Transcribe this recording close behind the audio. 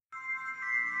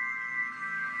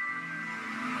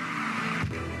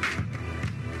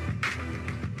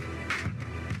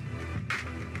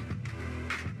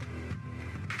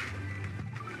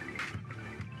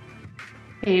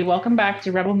Hey, welcome back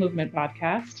to Rebel Movement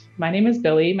Podcast. My name is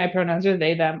Billy. My pronouns are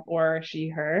they, them, or she,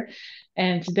 her.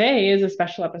 And today is a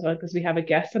special episode because we have a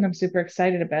guest that I'm super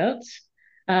excited about.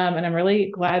 And I'm really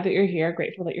glad that you're here,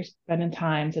 grateful that you're spending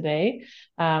time today.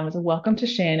 So welcome to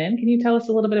Shannon. Can you tell us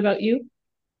a little bit about you?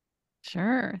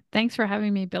 Sure. Thanks for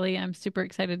having me, Billy. I'm super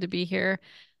excited to be here.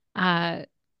 Uh,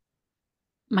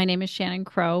 my name is Shannon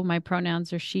Crow. My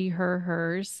pronouns are she, her,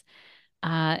 hers.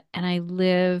 And I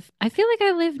feel like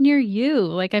I live near you.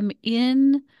 Like I'm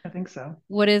in I think so.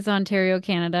 what is Ontario,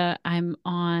 Canada. I'm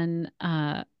on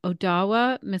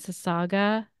Odawa,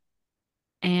 Mississauga,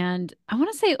 and I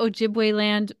want to say Ojibwe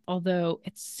land, although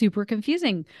it's super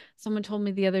confusing. Someone told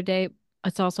me the other day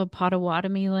it's also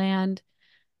Potawatomi land.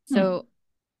 Hmm. So,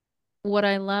 what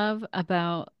I love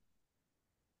about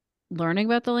learning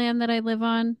about the land that I live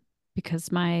on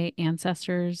because my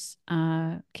ancestors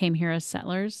came here as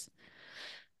settlers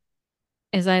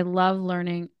is I love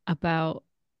learning about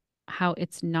how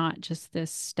it's not just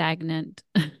this stagnant,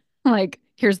 like,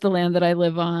 here's the land that I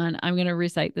live on. I'm going to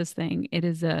recite this thing.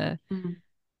 Hmm.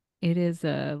 It is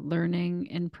a learning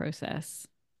in process.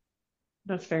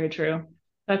 That's very true.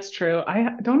 That's true.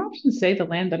 I don't often say the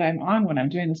land that I'm on when I'm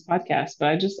doing this podcast,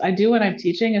 but I do when I'm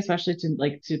teaching, especially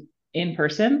to in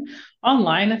person.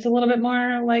 Online, it's a little bit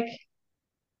more like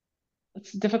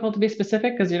it's difficult to be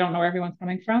specific because you don't know where everyone's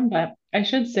coming from, but I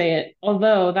should say it.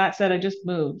 Although that said, I just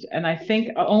moved, and I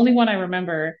think only one I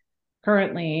remember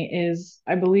currently is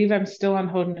I believe I'm still on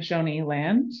Haudenosaunee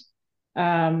land.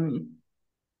 Um,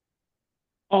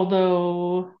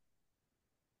 although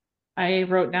I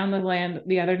wrote down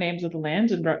the other names of the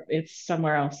land, and it's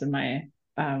somewhere else in my.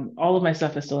 All of my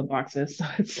stuff is still in boxes, so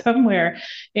it's somewhere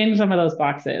in some of those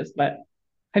boxes. But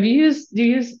do you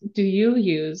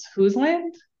use whose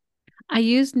land? I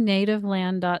used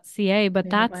nativeland.ca, but it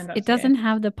Nativeland.ca. doesn't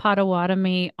have the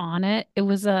Potawatomi on it.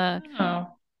 Oh.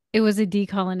 It was a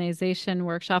decolonization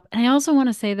workshop. And I also want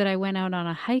to say that I went out on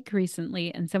a hike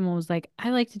recently and someone was like, I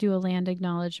like to do a land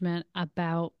acknowledgement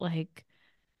about like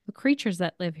the creatures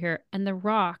that live here and the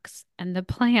rocks and the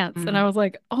plants. And I Mm. was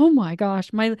like, oh my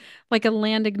gosh, my like a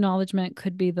land acknowledgement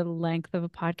could be the length of a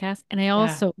podcast. And I Yeah,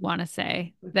 also want to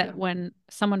say with that you. when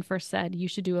someone first said you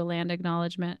should do a land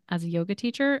acknowledgement as a yoga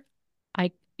teacher,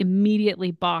 I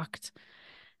immediately balked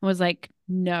and was like,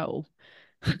 no.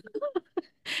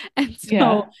 And so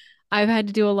Yeah. I've had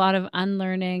to do a lot of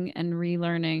unlearning and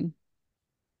relearning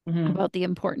Hmm. about the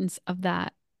importance of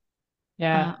that.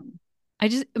 Yeah. Um,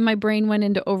 my brain went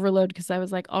into overload because I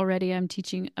was like, already I'm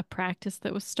teaching a practice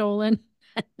that was stolen.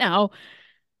 Now,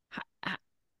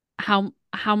 h-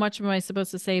 how much am I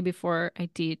supposed to say before I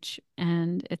teach?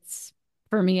 And it's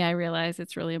for me, I realize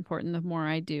it's really important the more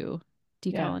I do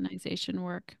Yeah. decolonization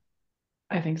work.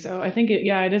 I think so. I think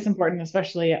yeah, it is important,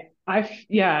 especially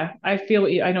yeah, I feel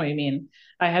I know what you mean.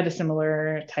 I had a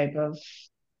similar type of,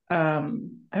 I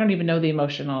don't even know the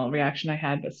emotional reaction I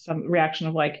had, but some reaction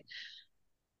of like,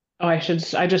 oh, I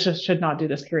just should not do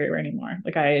this career anymore.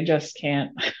 Like I just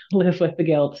can't live with the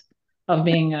guilt of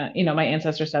being, my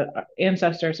ancestors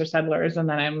are settlers, and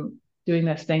then I'm doing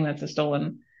this thing that's a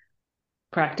stolen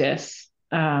practice.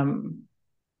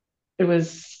 It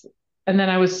was, and then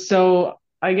I was so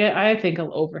I think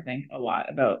I'll overthink a lot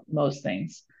about most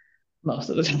things most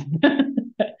of the time.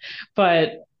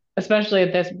 But especially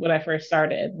at this when I first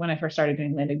started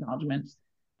doing land acknowledgements,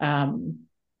 um,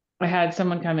 I had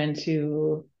someone come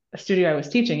into a studio I was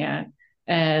teaching at,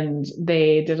 and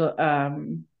they did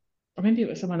or maybe it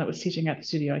was someone that was teaching at the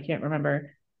studio, I can't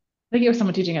remember. I think it was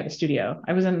someone teaching at the studio.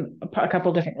 I was in a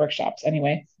couple different workshops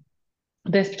anyway.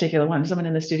 This particular one, someone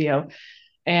in the studio,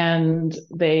 and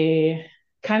they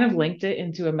kind of linked it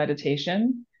into a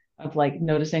meditation of like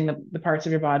noticing the parts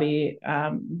of your body,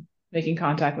 making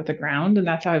contact with the ground. And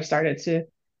that's how I've started to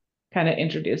kind of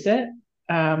introduce it.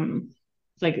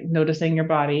 It's like noticing your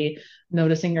body,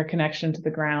 noticing your connection to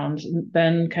the ground,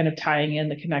 then kind of tying in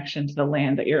the connection to the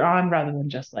land that you're on rather than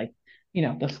just like,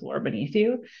 the floor beneath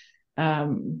you.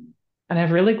 Um, and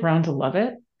I've really grown to love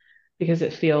it because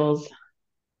it feels,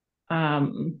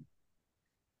 um,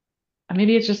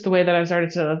 maybe it's just the way that I've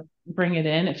started to bring it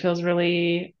in. It feels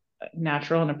really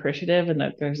natural and appreciative, and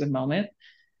that there's a moment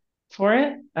for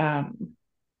it. But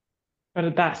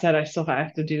with that said, I still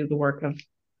have to do the work of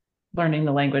learning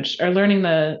the language or learning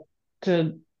the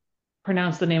to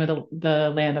pronounce the name of the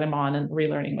land that I'm on and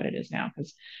relearning what it is now.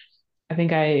 Because I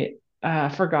think I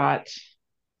forgot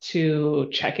to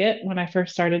check it when I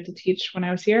first started to teach when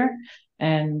I was here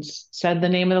and said the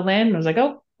name of the land and I was like,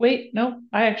 oh, wait, no,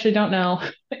 I actually don't know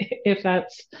if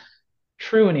that's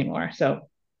true anymore. So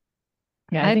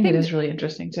yeah, I I think it think is really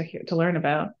interesting to learn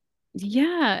about.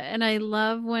 Yeah, and I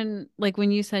love when like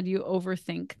when you said you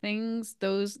overthink things,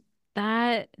 those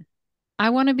that I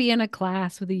want to be in a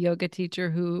class with a yoga teacher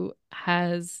who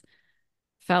has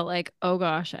felt like, oh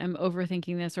gosh, I'm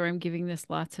overthinking this or I'm giving this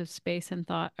lots of space and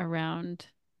thought around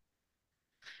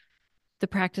the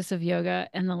practice of yoga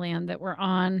and the land that we're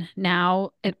on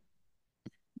now.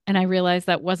 And I realized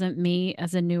that wasn't me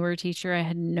as a newer teacher. I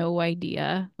had no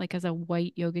idea, like as a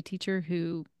white yoga teacher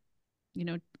who, you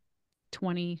know,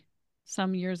 20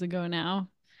 some years ago now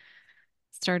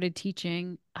started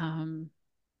teaching.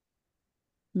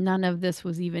 None of this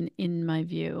was even in my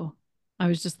view. I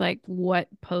was just like, what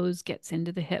pose gets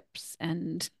into the hips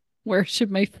and where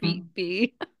should my feet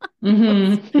be?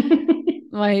 Hmm.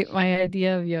 My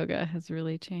idea of yoga has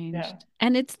really Yeah. changed.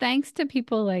 And it's thanks to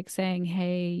people like saying,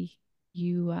 "Hey,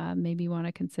 you maybe want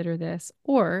to consider this,"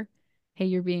 or "Hey,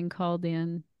 you're being called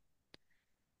in."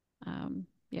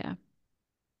 Yeah.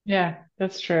 Yeah,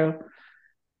 that's true.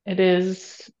 It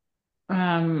is,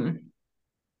 um,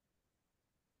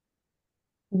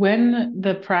 when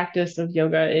the practice of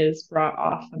yoga is brought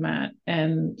off the mat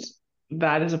and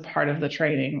that is a part of the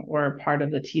training or a part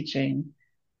of the teaching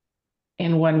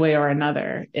in one way or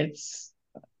another, it's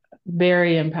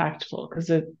very impactful because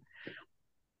it,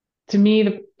 to me,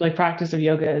 the like practice of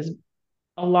yoga is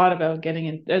a lot about getting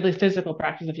in, or the physical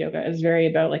practice of yoga is very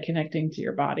about like connecting to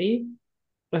your body.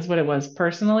 That's what it was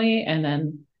personally. And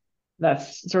then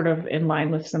that's sort of in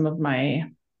line with some of my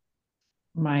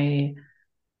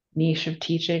niche of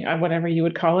teaching, whatever you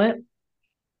would call it,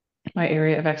 my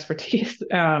area of expertise.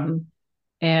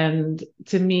 And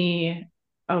to me,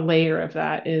 a layer of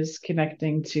that is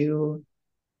connecting to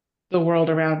the world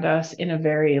around us in a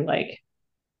very like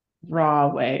raw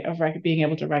way of being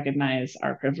able to recognize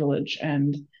our privilege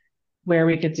and where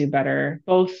we could do better,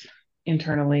 both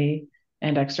internally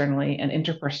and externally and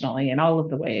interpersonally in all of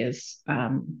the ways.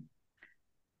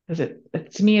 Because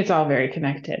to me, it's all very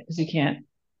connected because you can't,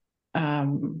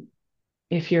 um,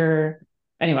 if you're,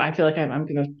 anyway, I feel like I'm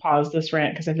going to pause this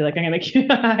rant because I feel like I'm going to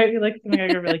keep, I feel like something I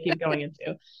could really keep going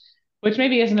into, which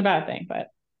maybe isn't a bad thing, but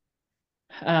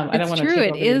I don't It's want to true. take It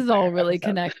over the is all entire really episode.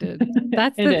 connected.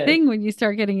 That's It the is. thing when you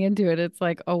start getting into it. It's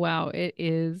like, oh wow, it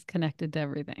is connected to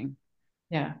everything.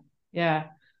 Yeah. Yeah,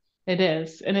 it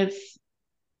is. And it's,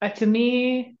 to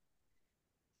me,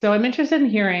 so I'm interested in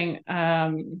hearing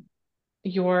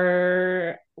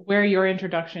your where your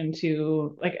introduction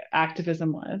to like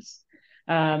activism was,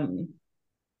 um,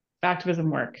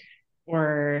 activism work,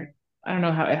 or I don't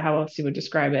know how else you would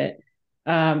describe it.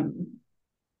 Um,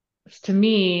 to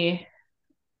me,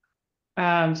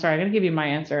 sorry, I'm gonna give you my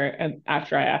answer and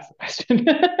after I ask the question,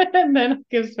 and then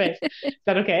give space. Is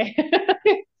that okay?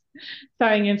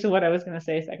 Tying into what I was gonna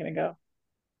say a second ago.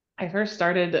 I first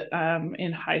started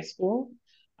in high school.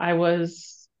 I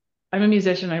was, I'm a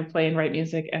musician. I play and write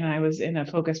music, and I was in a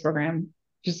focus program,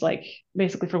 just like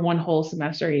basically for one whole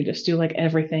semester. You just do like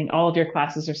everything. All of your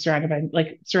classes are surrounded by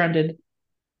like surrounded,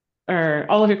 or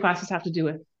all of your classes have to do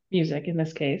with music in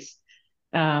this case.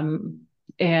 Um,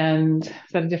 and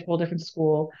it's at a whole different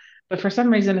school. But for some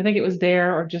reason, I think it was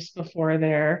there or just before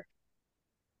there,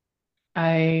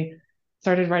 I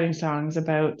started writing songs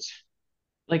about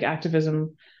like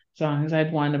activism songs. I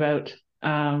had one about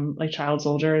like child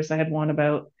soldiers. I had one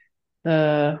about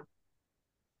the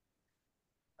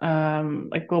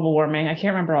like global warming. I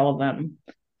can't remember all of them.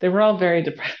 They were all very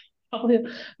probably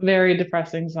very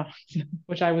depressing songs,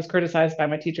 which I was criticized by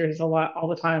my teachers a lot all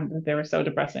the time that they were so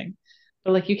depressing.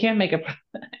 But like you can't make a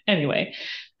anyway.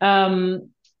 Um,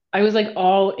 I was like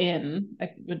all in.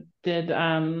 I did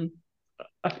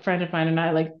a friend of mine and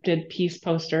I like did peace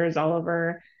posters all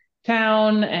over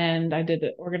town and I did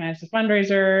organize a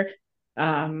fundraiser.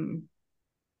 Um,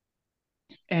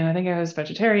 and I think I was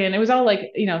vegetarian. It was all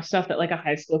like, stuff that like a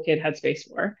high school kid had space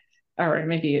for, or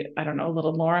maybe, I don't know, a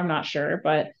little more, I'm not sure.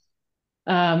 But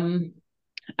um,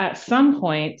 at some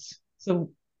point,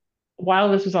 so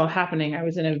while this was all happening, I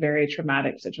was in a very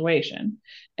traumatic situation.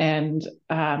 And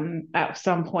at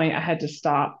some point, I had to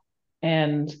stop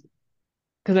and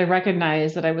because I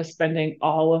recognized that I was spending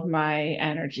all of my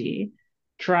energy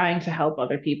trying to help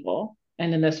other people.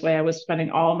 And in this way, I was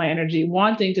spending all my energy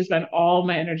wanting to spend all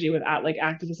my energy with like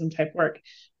activism type work.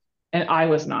 And I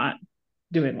was not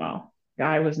doing well.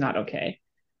 I was not okay.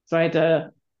 So I had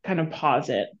to kind of pause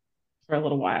it for a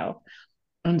little while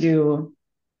and do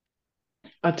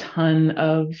a ton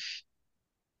of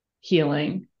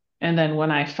healing. And then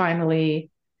when I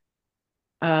finally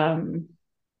um,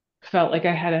 felt like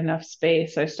I had enough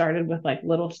space, I started with like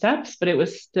little steps, but it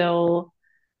was still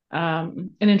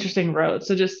an interesting road.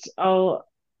 So just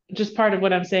part of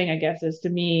what I'm saying, I guess, is to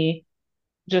me,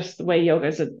 just the way yoga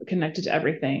is connected to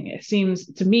everything. It seems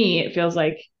to me, it feels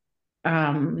like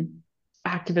um,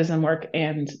 activism work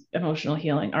and emotional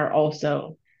healing are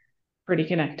also pretty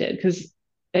connected because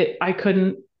I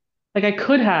couldn't, like, I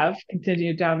could have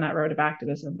continued down that road of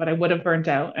activism, but I would have burnt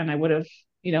out and I would have,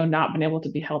 not been able to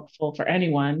be helpful for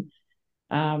anyone.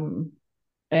 Um,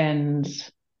 and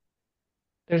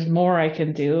there's more I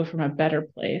can do from a better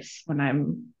place when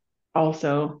I'm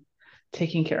also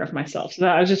taking care of myself. So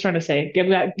that, I was just trying to say,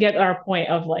 get our point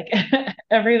of like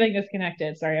everything is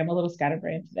connected. Sorry, I'm a little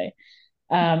scatterbrained today.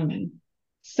 Um,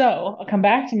 so I'll come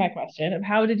back to my question of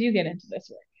how did you get into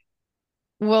this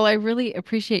Well, I really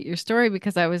appreciate your story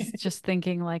because I was just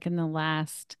thinking like in the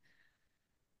last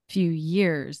few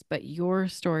years, but your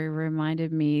story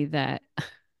reminded me that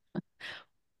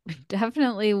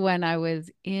definitely when I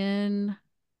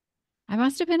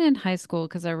must have been in high school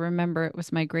because I remember it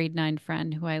was my grade 9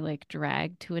 friend who I like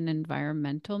dragged to an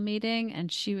environmental meeting and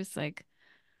she was like,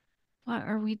 "What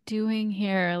are we doing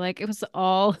here?" Like it was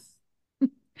all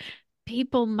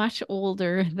people much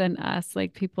older than us,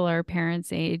 like people our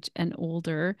parents' age and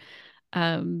older.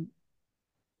 Um,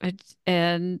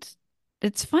 and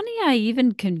it's funny, I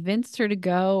even convinced her to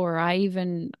go, or I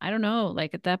don't know,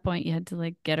 like at that point, you had to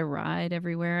like get a ride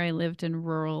everywhere. I lived in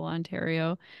rural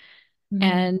Ontario. work?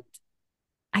 And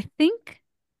I think,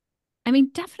 I mean,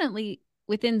 definitely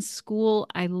within school,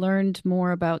 I learned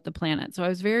more about the planet. So I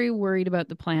was very worried about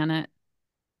the planet,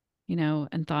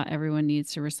 and thought everyone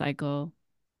needs to recycle.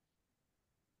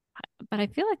 But I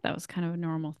feel like that was kind of a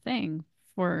normal thing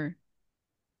for,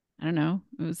 I don't know,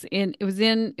 it was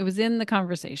in the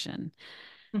conversation.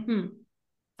 Mm-hmm.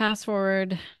 Fast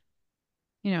forward,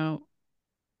 you know,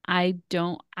 I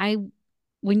don't, I,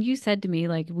 when you said to me,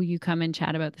 like, will you come and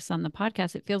chat about this on the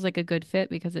podcast? It feels like a good fit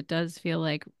because it does feel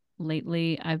like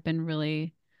lately I've been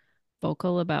really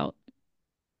vocal about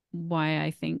why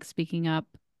I think speaking up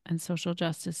and social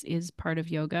justice is part of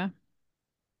yoga.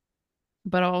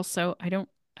 But also,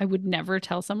 I would never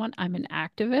tell someone I'm an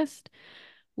activist,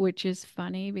 which is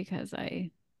funny because I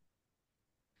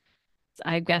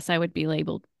guess I would be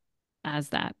labeled as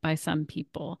that by some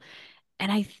people.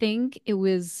 And I think it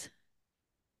was,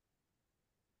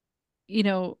 you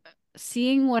know,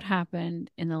 seeing what happened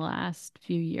in the last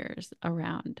few years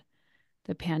around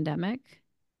the pandemic.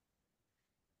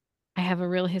 I have a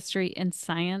real history in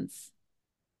science.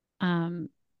 Um,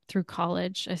 Through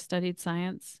college, I studied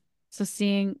science. So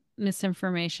seeing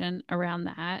misinformation around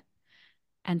that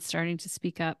and starting to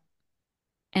speak up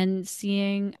and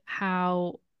seeing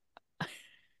how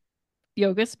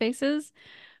yoga spaces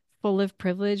full of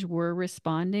privilege were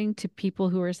responding to people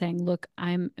who were saying, look,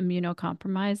 I'm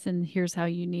immunocompromised and here's how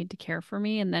you need to care for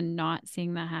me. And then not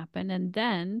seeing that happen. And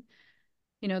then,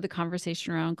 the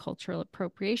conversation around cultural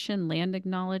appropriation, land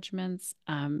acknowledgements.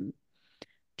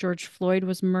 George Floyd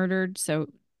was murdered. So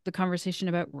the conversation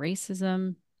about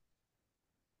racism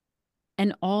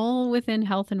and all within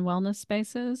health and wellness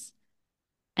spaces.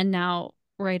 And now,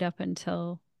 right up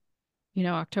until,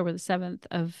 October the 7th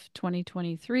of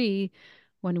 2023,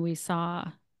 when we saw,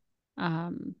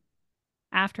 um,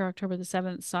 after October the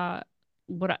 7th, saw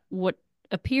what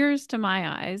appears to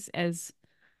my eyes as,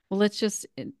 well, let's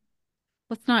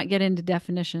not get into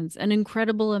definitions, an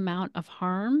incredible amount of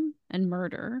harm and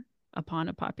murder upon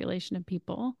a population of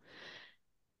people.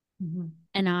 Mm-hmm.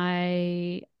 And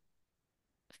I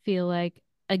feel like,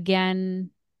 again,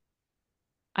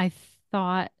 I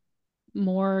thought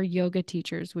more yoga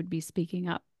teachers would be speaking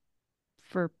up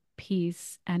for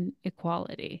peace and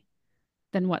equality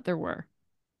than what there were.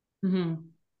 Mm-hmm.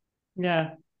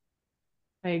 Yeah,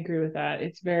 I agree with that.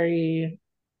 It's very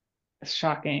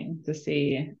shocking to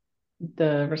see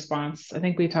the response. I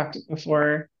think we talked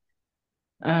before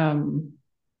um,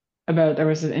 about there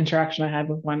was an interaction I had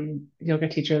with one yoga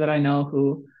teacher that I know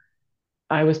who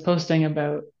I was posting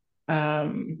about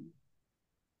um,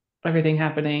 everything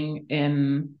happening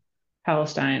in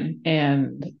Palestine,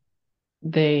 and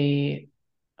they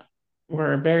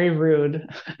were very rude,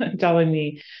 telling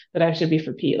me that I should be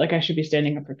for peace, like I should be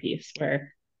standing up for peace.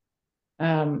 Where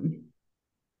um,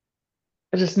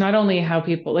 just not only how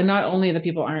people, like not only that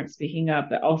people aren't speaking up,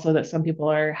 but also that some people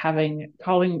are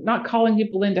not calling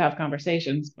people in to have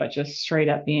conversations, but just straight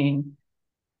up being,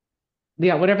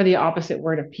 yeah, whatever the opposite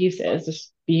word of peace is,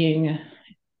 just being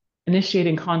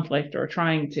initiating conflict or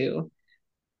trying to,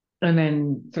 and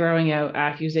then throwing out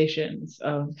accusations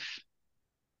of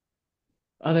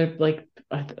other like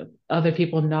other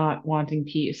people not wanting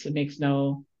peace. It makes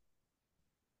no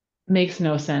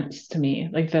sense to me.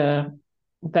 Like the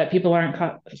that people aren't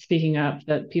speaking up,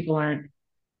 that people aren't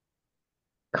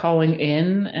calling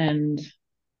in and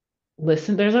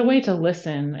listen. There's a way to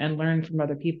listen and learn from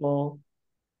other people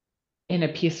in a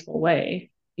peaceful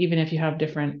way, even if you have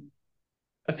different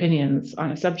opinions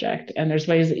on a subject. And there's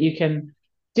ways that you can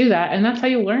do that. And that's how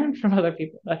you learn from other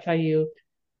people. That's how you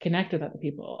connect with other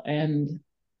people. And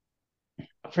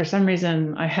for some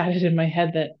reason, I had it in my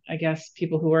head that I guess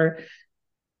people who are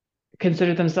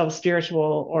considered themselves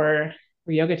spiritual or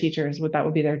were yoga teachers would that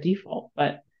would be their default.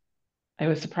 But I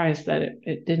was surprised that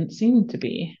it didn't seem to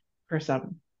be for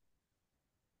some.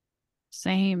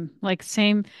 Same, like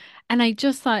same. And I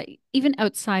just thought, even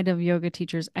outside of yoga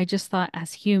teachers, I just thought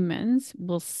as humans,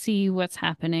 we'll see what's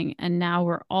happening. And now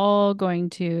we're all going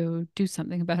to do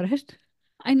something about it.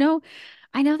 I know,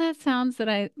 I know that sounds that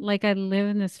I like I live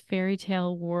in this fairy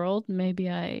tale world. Maybe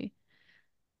I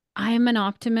am an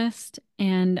optimist,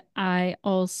 and I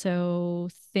also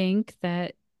think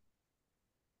that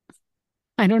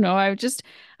I don't know.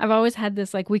 I've always had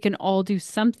this like we can all do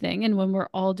something. And when we're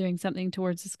all doing something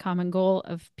towards this common goal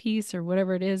of peace or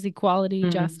whatever it is, equality,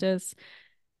 Mm, justice,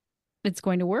 it's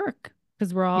going to work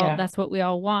because we're all, yeah. that's what we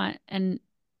all want. And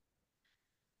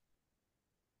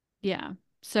yeah.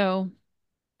 So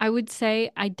I would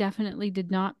say I definitely did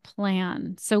not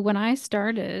plan. So when I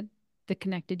started the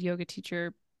Connected Yoga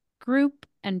Teacher group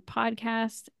and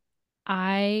podcast,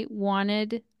 I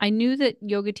knew that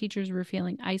yoga teachers were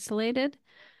feeling isolated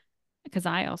because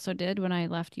I also did when I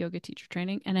left yoga teacher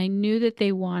training. And I knew that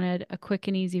they wanted a quick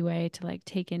and easy way to like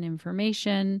take in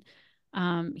information,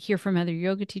 hear from other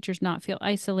yoga teachers, not feel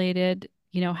isolated,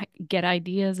 get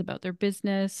ideas about their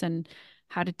business and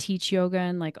how to teach yoga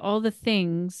and like all the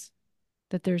things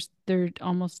that they're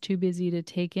almost too busy to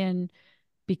take in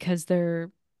because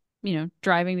they're,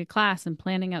 driving to class and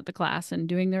planning out the class and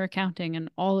doing their accounting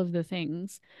and all of the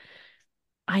things.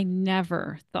 I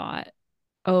never thought,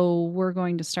 oh, we're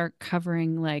going to start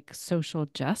covering like social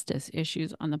justice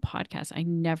issues on the podcast. I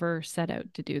never set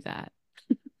out to do that.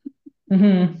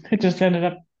 It just ended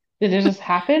up, did it just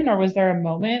happen, or was there a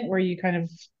moment where you kind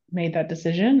of made that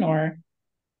decision, or?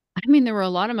 I mean, there were a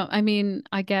lot of, I mean,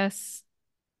 I guess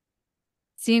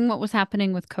seeing what was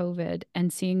happening with COVID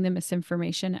and seeing the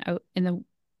misinformation out in the,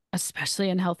 especially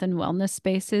in health and wellness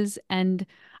spaces. And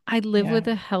I live Yeah. with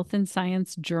a health and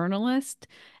science journalist,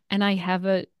 and I have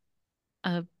a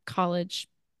college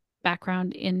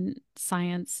background in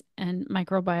science and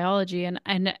microbiology.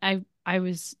 And I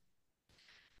was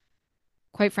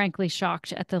quite frankly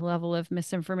shocked at the level of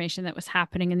misinformation that was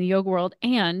happening in the yoga world.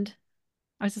 And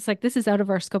I was just like, this is out of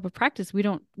our scope of practice. We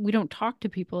don't talk to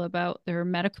people about their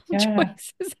medical Yeah.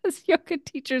 choices as yoga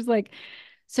teachers. Like,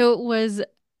 so it was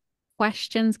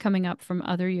questions coming up from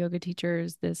other yoga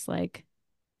teachers, this like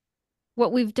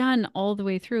what we've done all the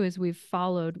way through is we've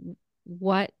followed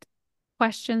what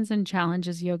questions and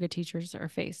challenges yoga teachers are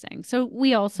facing. So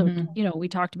we also, Hmm. we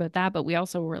talked about that, but we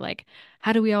also were like,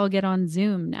 how do we all get on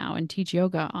Zoom now and teach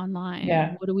yoga online? And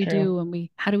Yeah. what do we True. do? And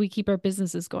how do we keep our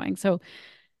businesses going? So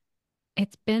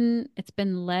it's been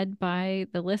led by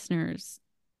the listeners.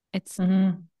 It's Hmm.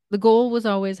 the goal was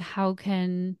always how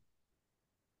can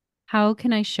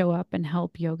I show up and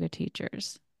help yoga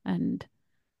teachers? And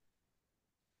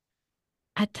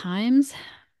at times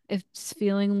it's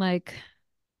feeling like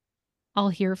I'll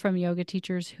hear from yoga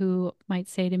teachers who might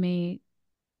say to me,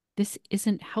 this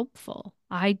isn't helpful.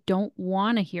 I don't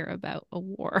want to hear about a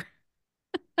war.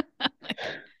 Like,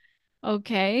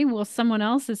 okay, well, someone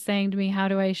else is saying to me, how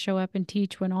do I show up and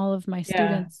teach when all of my Yeah.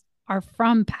 students are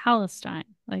from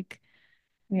Palestine? Like,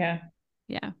 Yeah.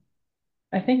 yeah,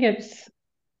 I think it's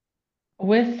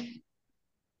with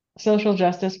social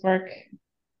justice work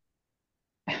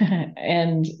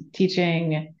and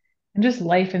teaching and just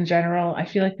life in general, I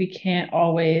feel like we can't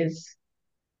always,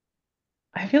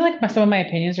 I feel like some of my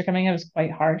opinions are coming out as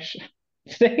quite harsh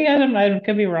today. I don't know, I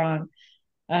could be wrong.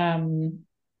 Um,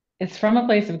 it's from a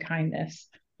place of kindness,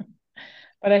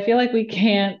 but I feel like we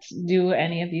can't do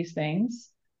any of these things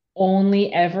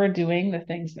only ever doing the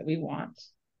things that we want.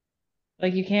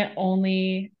 Like you can't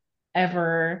only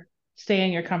ever stay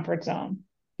in your comfort zone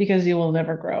because you will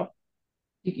never grow.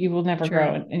 You will never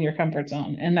grow true. in your comfort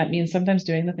zone. And that means sometimes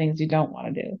doing the things you don't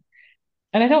want to do.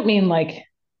 And I don't mean like,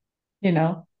 you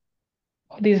know,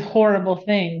 these horrible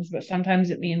things, but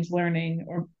sometimes it means learning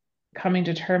or coming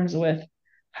to terms with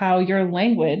how your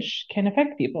language can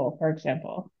affect people, for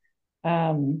example.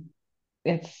 Um,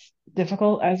 it's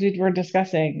difficult, as we were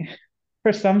discussing,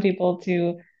 for some people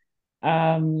to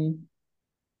um,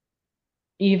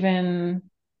 even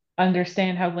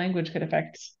understand how language could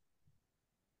affect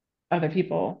other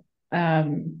people.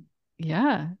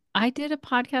 Yeah. I did a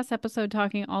podcast episode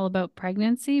talking all about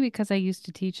pregnancy because I used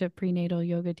to teach a prenatal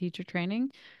yoga teacher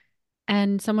training.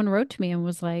 And someone wrote to me and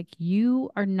was like, you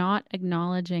are not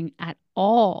acknowledging at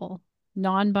all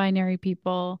non-binary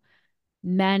people,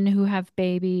 men who have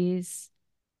babies.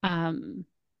 Um,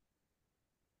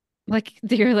 like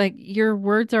they're like, your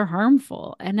words are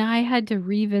harmful. And I had to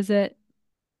revisit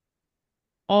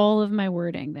all of my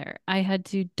wording there. I had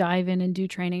to dive in and do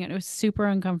training, and it was super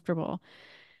uncomfortable.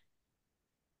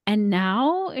 And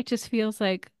now it just feels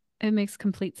like it makes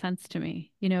complete sense to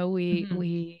me. You know, Hmm.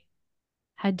 we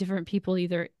had different people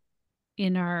either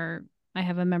in our I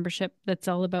have a membership that's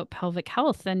all about pelvic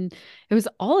health, and it was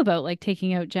all about like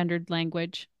taking out gendered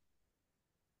language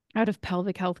out of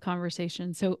pelvic health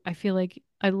conversation. So I feel like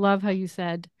I love how you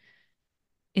said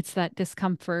it's that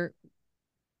discomfort.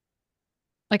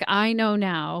 Like I know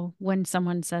now when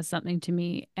someone says something to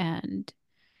me and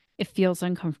it feels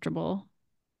uncomfortable,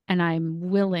 and I'm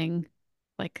willing,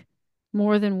 like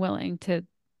more than willing to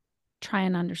try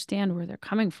and understand where they're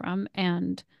coming from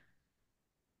and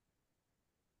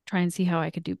try and see how I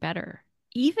could do better,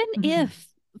 even Hmm. if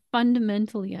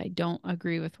fundamentally I don't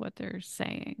agree with what they're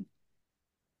saying.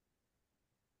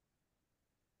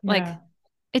 Like Yeah.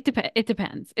 it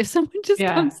depends. If someone just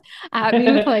Yeah. comes at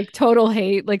me with like total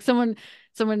hate, like someone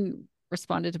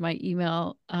responded to my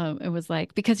email and was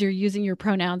like, because you're using your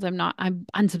pronouns, I'm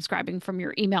unsubscribing from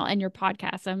your email and your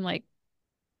podcast. I'm like,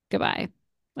 goodbye.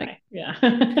 Like, Right. Yeah.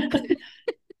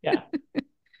 Yeah.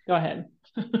 Go ahead.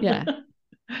 yeah.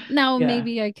 Now Yeah.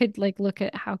 maybe I could like look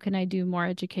at how can I do more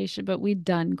education, but we've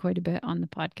done quite a bit on the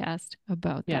podcast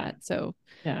about Yeah. that. So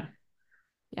Yeah.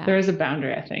 yeah. There is a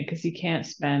boundary, I think, because you can't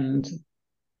spend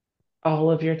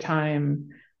all of your time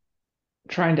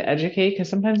trying to educate, because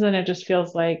sometimes then it just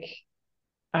feels like,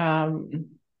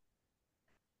 um,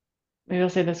 maybe I'll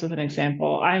say this with an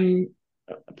example.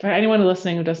 For anyone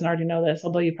listening who doesn't already know this,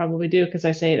 although you probably do, because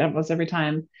I say it almost every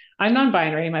time, I'm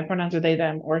non-binary. My pronouns are they,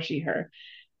 them, or she, her.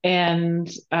 And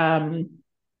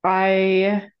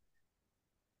I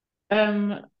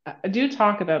I do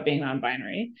talk about being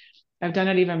non-binary. I've done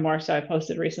it even more so. I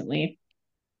posted recently.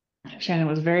 Shannon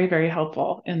was very, very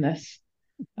helpful in this.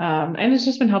 And it's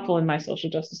just been helpful in my social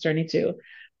justice journey too.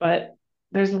 But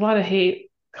there's a lot of hate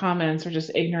comments or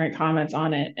just ignorant comments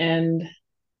on it. And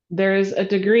there's a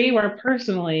degree where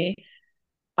personally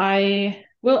I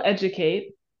will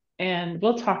educate and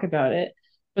we'll talk about it.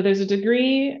 But there's a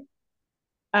degree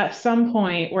at some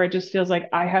point where it just feels like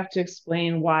I have to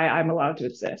explain why I'm allowed to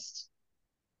exist.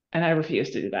 And I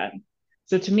refuse to do that.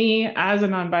 So to me, as a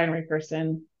non-binary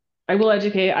person, I will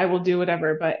educate, I will do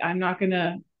whatever, but I'm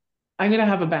gonna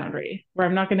have a boundary where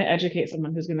I'm not gonna educate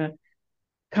someone who's gonna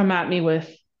come at me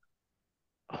with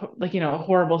like, a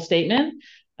horrible statement.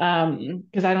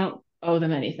 Because I don't owe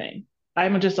them anything.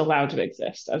 I'm just allowed to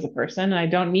exist as a person, and I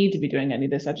don't need to be doing any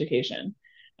of this education.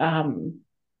 Um,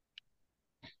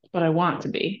 but I want to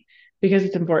be because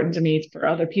it's important to me for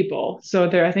other people. So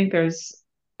I think there's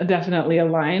definitely a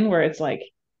line where it's like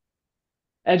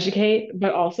educate,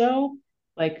 but also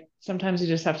like sometimes you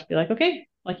just have to be like, okay,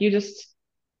 like you just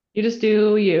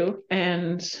do you,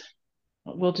 and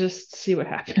we'll just see what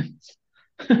happens.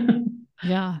 Does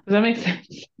Yeah. that make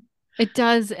sense? It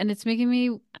does. And it's making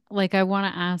me like, I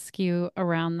want to ask you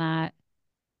around that.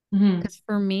 Hmm. Because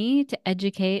for me to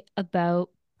educate about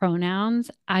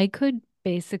pronouns, I could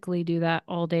basically do that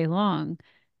all day long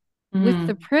with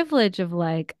the Hmm. privilege of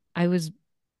like, I was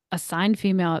assigned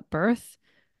female at birth.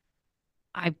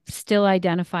 I still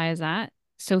identify as that.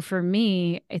 So for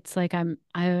me, it's like I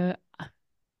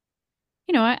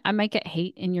might get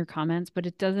hate in your comments, but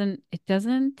it doesn't,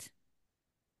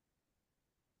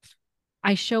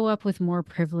 I show up with more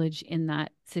privilege in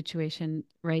that situation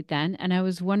right then. And I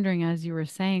was wondering as you were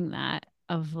saying that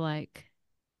of like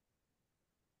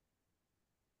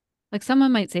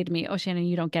someone might say to me, "Oh, Shannon,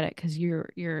 you don't get it because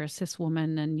you're a cis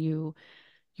woman and you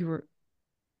were,"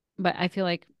 but I feel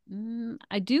like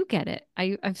I do get it.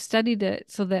 I've studied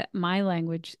it so that my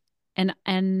language and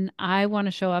I want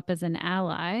to show up as an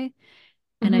ally,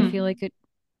 and Hmm. I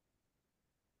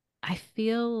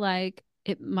feel like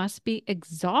it must be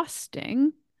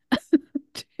exhausting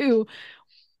to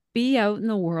be out in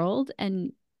the world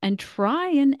and try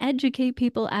and educate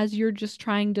people as you're just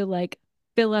trying to like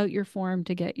fill out your form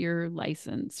to get your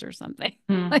license or something.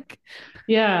 Hmm. Like,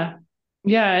 Yeah.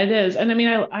 Yeah, it is. And I mean,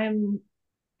 I'm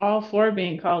all for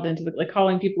being called into the, like,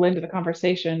 calling people into the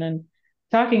conversation and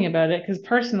talking about it, because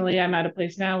personally I'm at a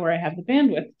place now where I have the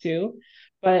bandwidth to.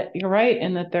 But you're right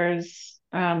in that there's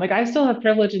like I still have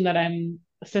privilege in that I'm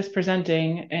cis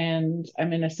presenting and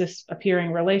I'm in a cis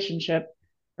appearing relationship,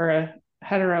 or a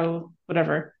hetero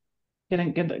whatever,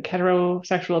 getting get the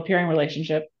heterosexual appearing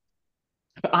relationship.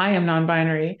 But I am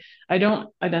non-binary. I don't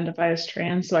identify as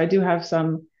trans, so I do have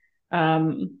some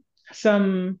um,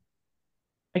 some,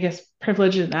 I guess,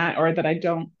 privilege in that, or that I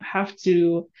don't have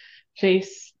to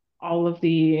face all of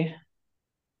the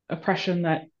oppression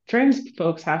that trans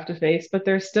folks have to face. But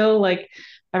there's still like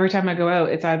every time I go out,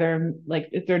 it's either like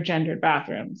if they're gendered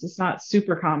bathrooms. It's not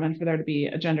super common for there to be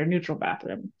a gender neutral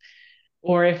bathroom.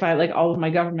 Or if I like all of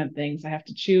my government things, I have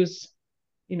to choose,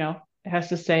 it has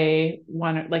to say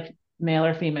one like male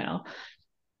or female,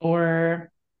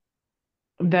 or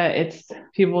that it's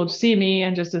people see me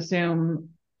and just assume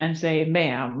and say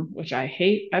ma'am, which I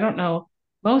hate. I don't know.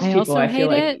 Most I people, also I feel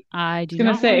hate like, it. I it's do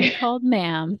gonna not want to be say, called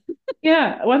ma'am.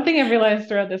 yeah. One thing I've realized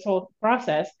throughout this whole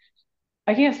process,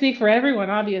 I can't speak for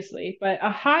everyone, obviously, but a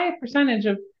high percentage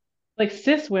of like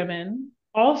cis women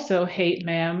also hate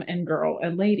ma'am and girl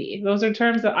and lady. Those are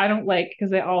terms that I don't like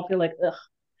because they all feel like ugh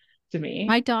to My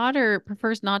me. daughter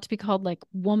prefers not to be called like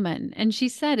woman. And she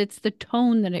said it's the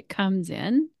tone that it comes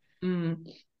in. Mm,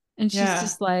 And she's yeah,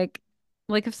 just like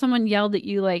if someone yelled at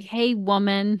you, like, hey,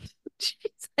 woman,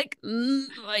 she's like,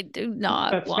 I do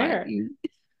not that's want fair. you.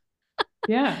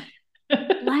 Yeah.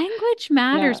 Language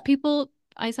matters. Yeah.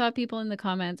 I saw people in the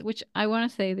comments, which I want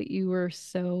to say that you were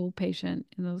so patient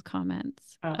in those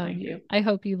comments. Oh, thank you. I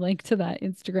hope you link to that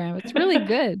Instagram. It's really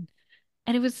good.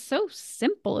 And it was so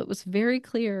simple. It was very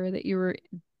clear that you were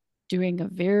doing a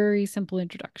very simple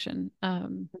introduction.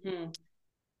 Mhm.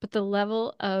 But the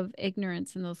level of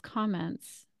ignorance in those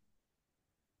comments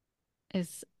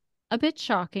is a bit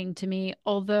shocking to me,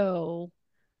 although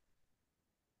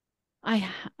I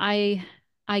I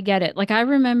I get it. Like I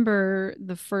remember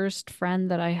the first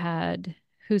friend that I had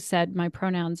who said my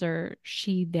pronouns are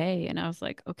she, they, and I was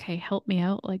like, "Okay, help me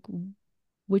out. Like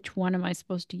which one am I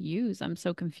supposed to use? I'm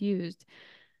so confused."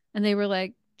 And they were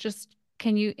like, "Just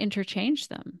can you interchange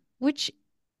them?" Which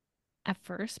at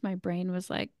first my brain was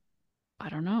like, "I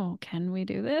don't know. Can we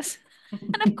do this?"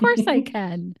 And of course I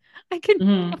can. I can,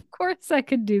 Mhm. of course I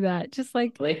could do that, just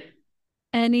like Totally.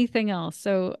 anything else.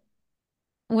 So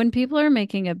when people are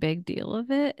making a big deal of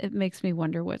it, it makes me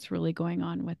wonder what's really going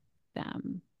on with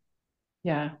them.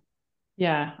 Yeah.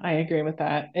 Yeah, I agree with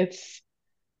that. It's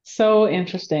so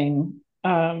interesting.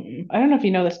 I don't know if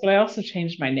you know this, but I also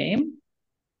changed my name.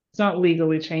 It's not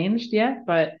legally changed yet,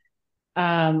 but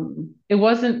it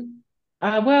wasn't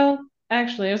well,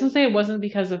 actually, I was gonna say it wasn't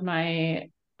because of my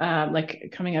like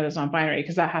coming out as non-binary,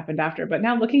 because that happened after. But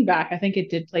now looking back, I think it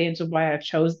did play into why I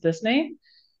chose this name.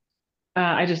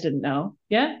 I just didn't know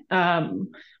yet.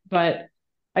 But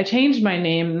I changed my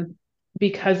name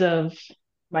because of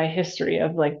my history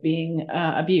of like being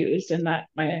abused, and that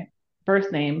my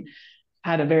birth name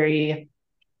had a very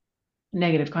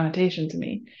negative connotation to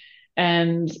me.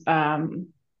 And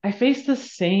I faced the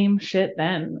same shit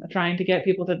then, trying to get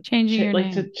people to Changing your like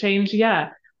name. to change. Yeah,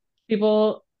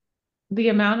 people, the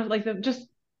amount of like the just.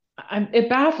 It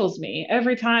baffles me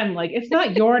every time. Like, it's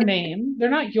not your name.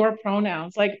 They're not your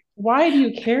pronouns. Like, why do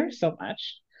you care so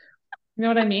much? You know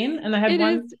what I mean? And I had It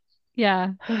is,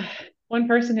 yeah, one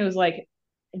person who was like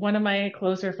one of my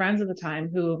closer friends at the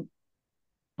time who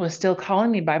was still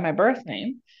calling me by my birth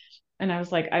name. And I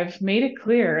was like, I've made it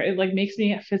clear. It like makes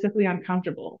me physically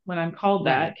uncomfortable when I'm called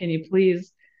right. that. Can you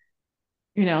please,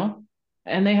 you know?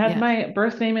 And they had Yeah. my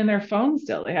birth name in their phone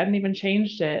still. They hadn't even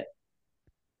changed it.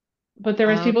 But there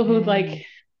was people who'd Okay. like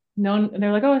known, and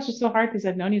they're like, oh, it's just so hard because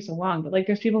I've known you so long. But like,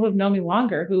 there's people who've known me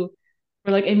longer who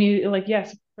were like immediately like,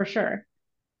 yes, for sure.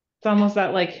 It's almost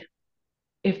that like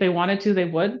if they wanted to, they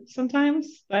would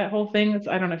sometimes. That whole thing.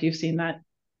 I don't know if you've seen that.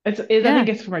 I Yeah. think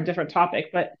it's from a different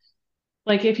topic, but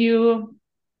like if you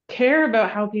care about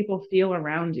how people feel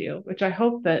around you, which I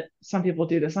hope that some people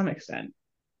do to some extent,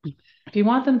 if you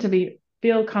want them to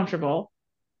feel comfortable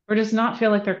or just not feel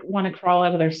like they want to crawl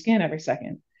out of their skin every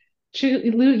second,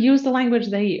 use the language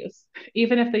they use,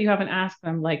 even if you haven't asked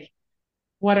them like,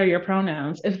 what are your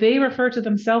pronouns? If they refer to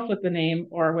themselves with the name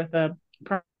or with a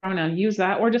pronoun, use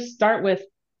that, or just start with,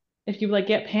 if you like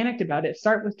get panicked about it,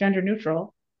 start with gender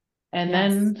neutral and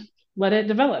Yes. then let it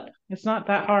develop. It's not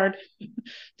that hard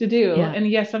to do. Yeah. And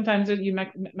yes, sometimes you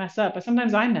mess up, but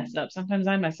sometimes I mess up. Sometimes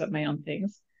I mess up my own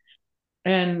things.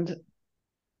 And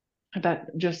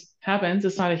that just happens.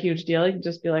 It's not a huge deal. You can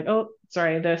just be like, oh,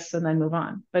 sorry, this, and then move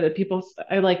on. But people,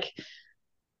 I like,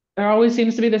 there always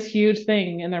seems to be this huge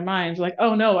thing in their minds like,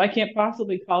 oh no, I can't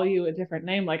possibly call you a different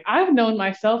name. Like, I've known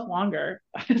myself longer.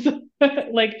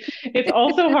 Like, it's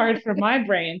also hard for my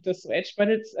brain to switch, but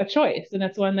it's a choice, and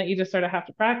it's one that you just sort of have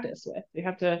to practice with. You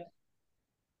have to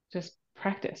just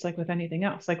practice, like with anything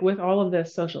else, like with all of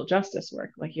this social justice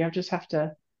work, like just have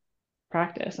to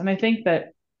practice. And I think that,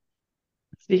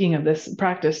 speaking of this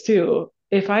practice too,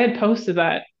 if I had posted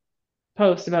that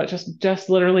post about just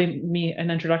literally me, an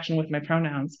introduction with my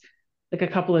pronouns, like a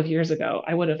couple of years ago,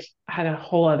 I would have had a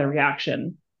whole other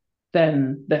reaction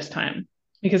than this time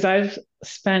because I've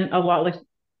spent a lot, like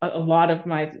a lot of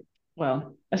my,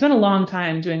 well, I spent a long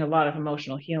time doing a lot of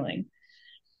emotional healing.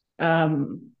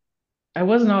 Um, I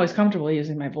wasn't always comfortable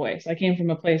using my voice. I came from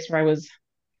a place where I was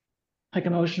like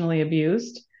emotionally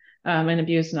abused, and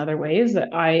abused in other ways that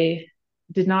I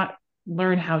did not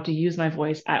learn how to use my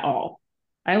voice at all.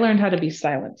 I learned how to be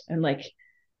silent and like,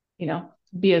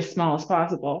 be as small as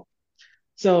possible.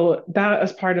 So that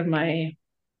is part of my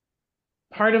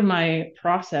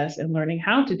process in learning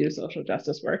how to do social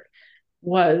justice work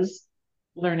was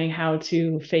learning how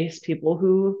to face people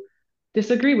who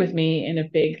disagree with me in a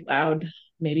big, loud,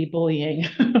 maybe bullying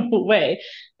way.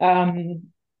 Um,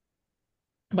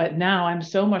 but now I'm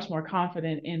so much more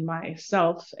confident in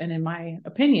myself and in my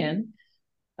opinion.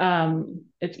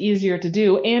 It's easier to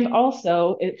do. And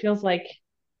also, it feels like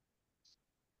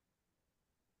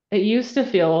it used to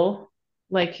feel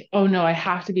like, oh no, I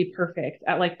have to be perfect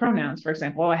at like pronouns, for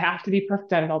example. I have to be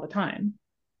perfect at it all the time.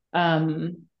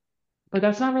 Um, but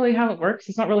that's not really how it works.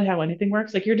 It's not really how anything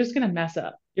works. Like you're just gonna mess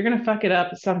up. You're gonna fuck it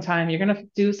up sometime. You're gonna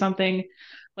do something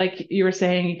like you were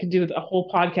saying, you could do a whole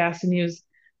podcast and use,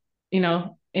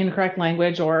 incorrect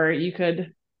language, or you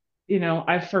could,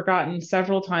 I've forgotten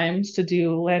several times to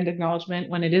do land acknowledgement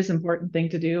when it is an important thing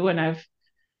to do. And I've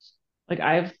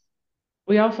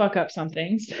we all fuck up some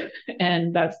things.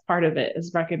 And that's part of it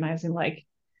is recognizing like,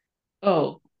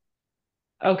 oh,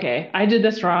 okay, I did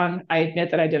this wrong. I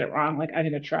admit that I did it wrong. Like I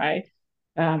need to try.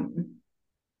 Um,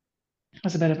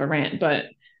 that's a bit of a rant, but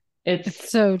It's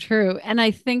it's so true. And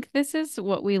I think this is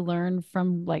what we learn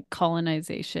from like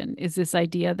colonization is this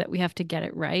idea that we have to get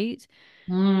it right.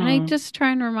 And I mm, just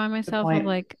try and remind good myself of point.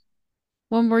 like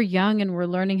when we're young and we're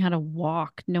learning how to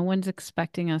walk, no one's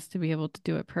expecting us to be able to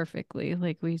do it perfectly.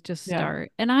 Like we just Yeah.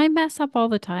 start. And I mess up all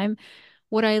the time.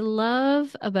 What I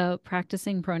love about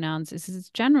practicing pronouns is it's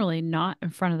generally not in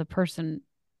front of the person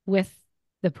with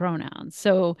the pronouns.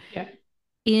 So Yeah.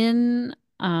 in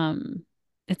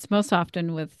it's most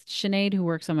often with Sinead who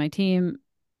works on my team.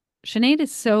 Sinead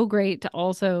is so great to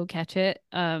also catch it.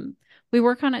 We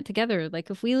work on it together. Like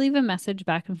if we leave a message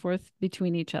back and forth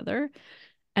between each other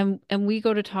and we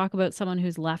go to talk about someone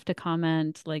who's left a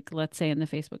comment, like let's say in the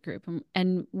Facebook group,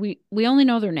 and we only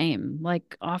know their name.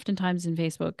 Like oftentimes in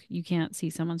Facebook, you can't see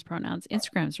someone's pronouns.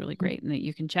 Instagram's really great in that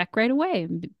you can check right away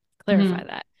and clarify Mm-hmm.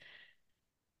 that.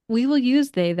 We will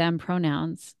use they, them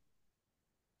pronouns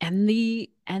and the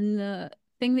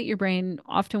thing that your brain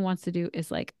often wants to do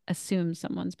is like assume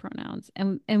someone's pronouns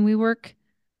and we work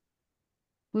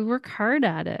hard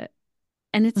at it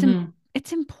and Mm-hmm.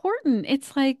 it's important.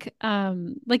 It's like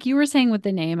you were saying with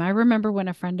the name. I remember when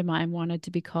a friend of mine wanted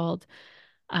to be called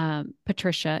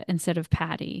Patricia instead of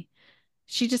Patty.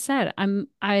 She just said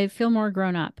I feel more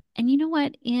grown up. And you know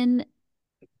what, in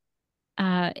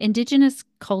indigenous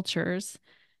cultures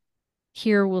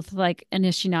here with like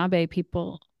Anishinaabe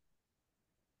people,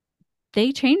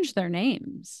 they change their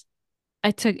names.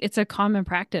 It's a common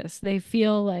practice. They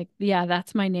feel like, yeah,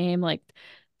 that's my name. Like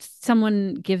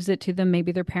someone gives it to them,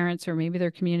 maybe their parents or maybe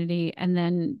their community, and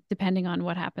then depending on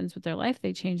what happens with their life,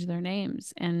 they change their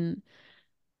names. And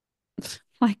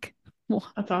like,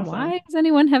 That's why awesome. is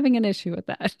anyone having an issue with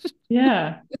that?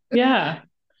 Yeah. Yeah.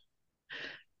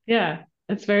 Yeah.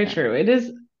 It's very Yeah, true.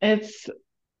 It's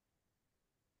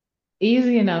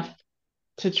easy enough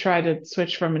to try to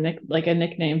switch from a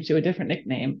nickname to a different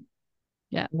nickname.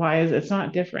 yeah, Why is it's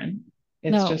not different?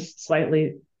 It's no. just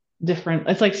slightly different.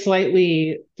 It's like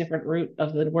slightly different root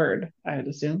of the word, I would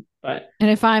assume. But And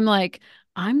if I'm like,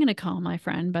 I'm gonna call my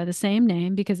friend by the same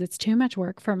name because it's too much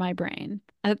work for my brain,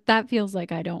 that feels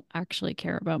like I don't actually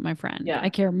care about my friend. I yeah.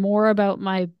 care more about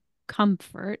my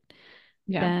comfort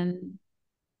Yeah. than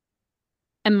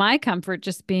and my comfort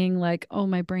just being like, oh,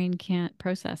 my brain can't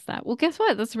process that. Well, guess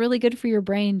what? That's really good for your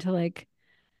brain to like,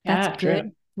 that's Yeah, true.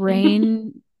 good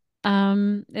brain.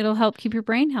 It'll help keep your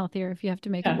brain healthier if you have to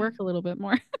make it Yeah, work a little bit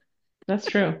more. that's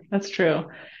true. That's true.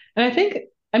 And I think,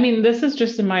 I mean, this is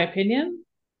just in my opinion.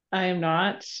 I am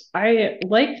not, I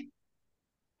like,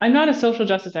 I'm not a social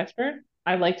justice expert.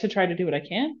 I like to try to do what I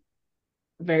can.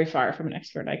 Very far from an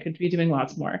expert. I could be doing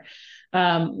lots more.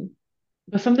 Um,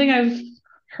 but something I've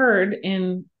heard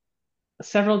in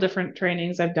several different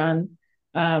trainings I've done,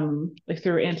 like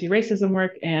through anti-racism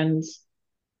work and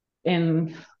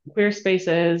in queer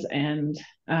spaces and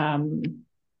um,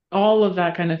 all of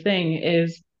that kind of thing,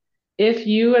 is if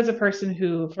you, as a person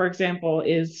who, for example,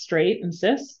 is straight and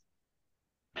cis,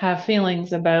 have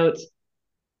feelings about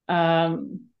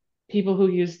um, people who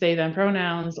use they, them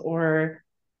pronouns, or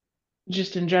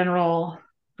just in general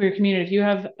queer community, if you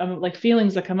have like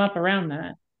feelings that come up around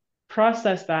that,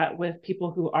 process that with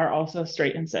people who are also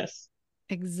straight and cis.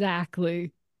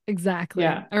 Exactly. Exactly.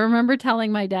 Yeah. I remember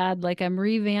telling my dad, like, I'm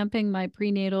revamping my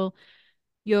prenatal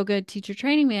yoga teacher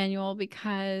training manual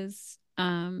because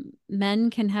men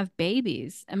can have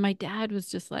babies. And my dad was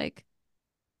just like,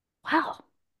 wow,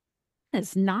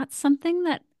 that's not something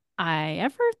that I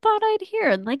ever thought I'd hear.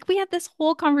 And like, we had this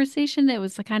whole conversation that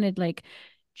was kind of like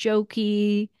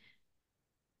jokey.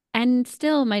 And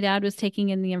still, my dad was taking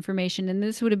in the information. And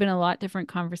this would have been a lot different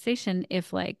conversation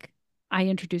if, like, I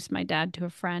introduced my dad to a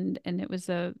friend and it was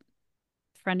a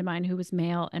friend of mine who was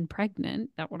male and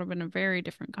pregnant. That would have been a very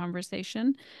different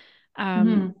conversation.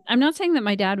 Hmm. I'm not saying that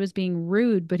my dad was being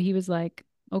rude, but he was like,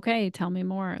 "Okay, tell me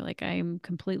more." Like I'm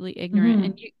completely ignorant,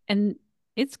 and Hmm.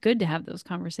 it's good to have those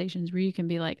conversations where you can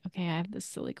be like, "Okay, I have this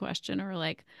silly question," or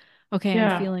like, "Okay, I'm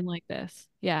Yeah. feeling like this."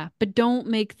 Yeah, but don't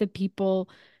make the people.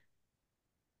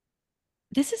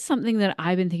 This is something that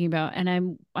I've been thinking about,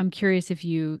 and I'm curious if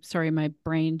you. Sorry, my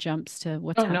brain jumps to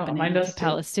what's Oh no, mine happening to does too.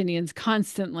 Palestinians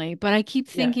constantly, but I keep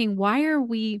Yeah. thinking, why are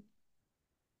we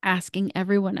asking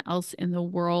everyone else in the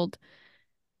world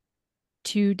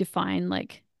to define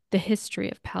like the history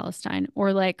of Palestine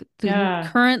or like the Yeah.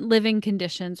 current living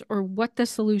conditions or what the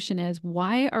solution is?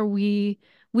 Why are we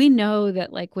know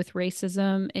that like with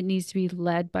racism, it needs to be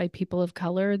led by people of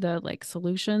color, the like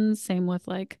solutions. Same with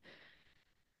like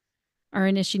our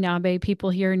Anishinaabe people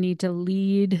here need to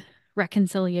lead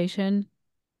reconciliation.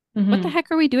 What the Hmm.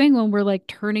 heck are we doing when we're like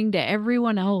turning to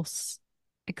everyone else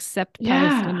except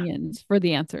Yeah. Palestinians for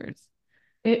the answers?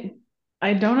 It,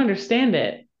 I don't understand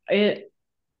it.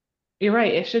 You're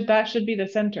right. That should be the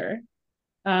center.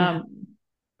 Yeah. Um,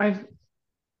 I've,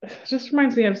 it just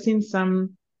reminds me, I've seen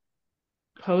some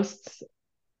posts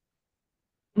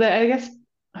that I guess,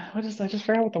 I just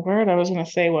forgot what the word I was going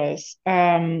to say was,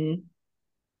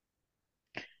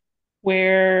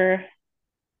 where,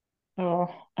 oh,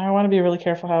 I want to be really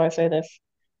careful how I say this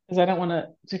because I don't want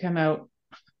to come out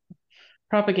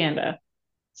propaganda.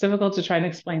 It's difficult to try and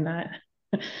explain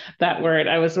that word.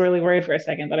 I was really worried for a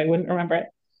second that I wouldn't remember it.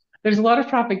 There's a lot of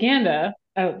propaganda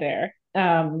out there,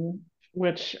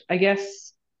 which I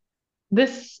guess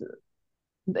this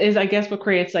is, I guess, what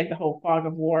creates like the whole fog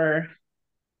of war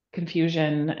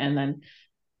confusion, and then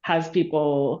has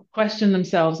people question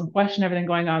themselves and question everything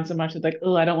going on so much. It's like,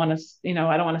 oh, I don't want to,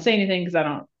 I don't want to say anything because I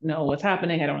don't know what's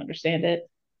happening. I don't understand it.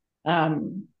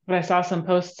 But I saw some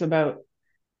posts about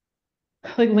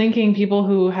like linking people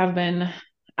who have been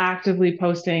actively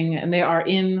posting, and they are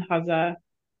in Haza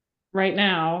right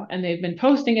now, and they've been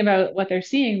posting about what they're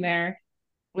seeing there,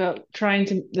 well, trying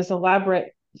to this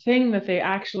elaborate thing that they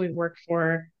actually work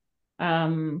for.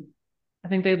 Um, I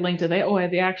think they linked it.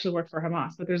 They actually work for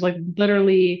Hamas, but there's like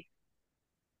literally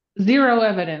zero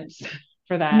evidence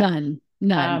for that. None.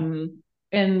 None. Um,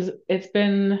 and it's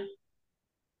been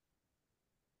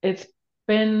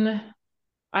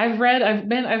I've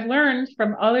learned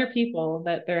from other people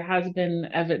that there has been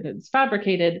evidence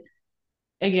fabricated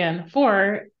again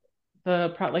for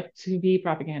like to be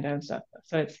propaganda and stuff.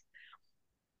 So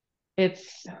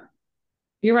it's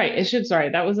you're right. It should, sorry,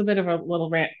 that was a bit of a little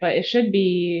rant, but it should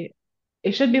be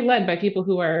led by people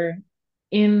who are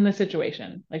in the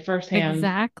situation, like firsthand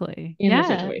Exactly. in the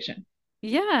Yeah. situation.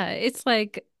 Yeah. It's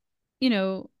like, you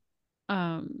know,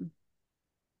 um,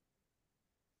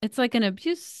 it's like an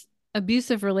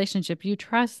abusive relationship. You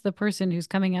trust the person who's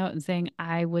coming out and saying,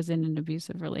 I was in an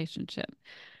abusive relationship.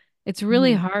 It's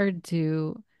really Mhm. hard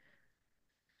to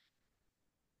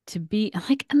be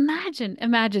like,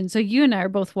 imagine. So you and I are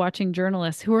both watching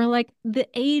journalists who are like the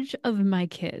age of my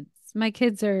kids. My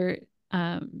kids are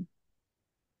um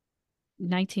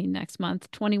 19 next month,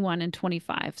 21 and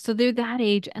 25. So they're that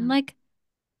age. And like,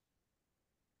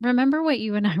 remember what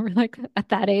you and I were like at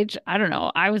that age? I don't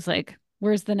know. I was like,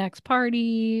 where's the next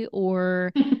party?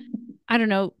 Or I don't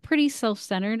know, pretty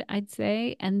self-centered, I'd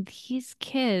say. And these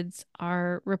kids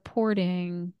are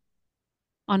reporting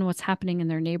on what's happening in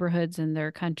their neighborhoods and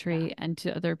their country and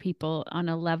to other people on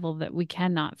a level that we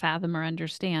cannot fathom or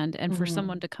understand. And for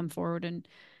someone Mhm. to come forward and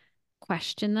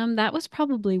question them, that was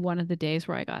probably one of the days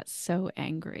where I got so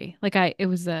angry. It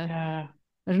was Yeah.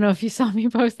 I don't know if you saw me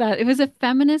post that. It was a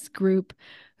feminist group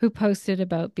who posted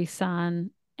about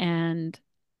Bisan, and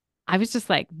I was just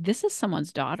like, this is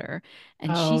someone's daughter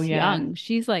and Oh she's yeah. young.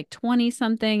 She's like 20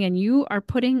 something, and you are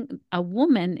putting a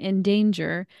woman in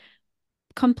danger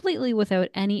completely without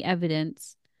any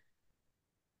evidence.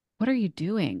 What are you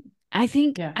doing?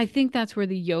 Yeah. I think that's where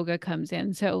the yoga comes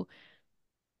in. So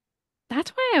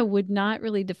that's why I would not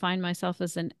really define myself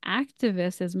as an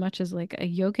activist as much as like a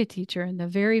yoga teacher. And the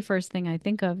very first thing I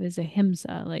think of is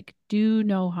ahimsa, like do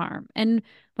no harm. And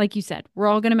like you said, we're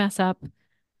all going to mess up.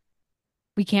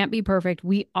 We can't be perfect.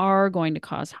 We are going to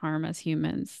cause harm as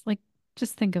humans. Like,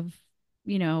 just think of,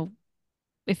 you know,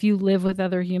 if you live with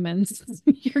other humans,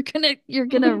 you're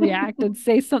gonna react and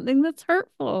say something that's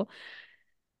hurtful.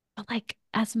 But like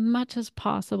as much as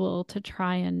possible to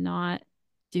try and not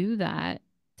do that,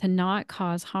 to not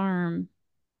cause harm.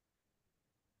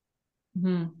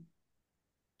 Mhm.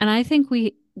 And I think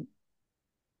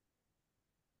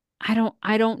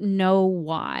I don't know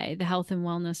why the health and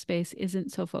wellness space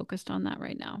isn't so focused on that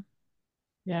right now.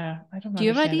 Yeah, I don't Do you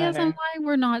have understand ideas on either. why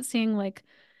we're not seeing like,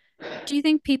 do you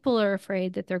think people are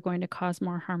afraid that they're going to cause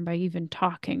more harm by even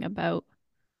talking about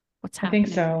what's I think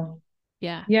happening? so.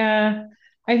 Yeah. Yeah,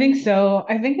 I think so.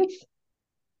 I think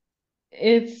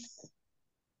it's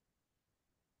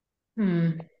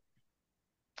hmm,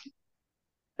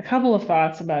 a couple of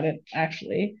thoughts about it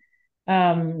actually.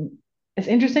 Um, it's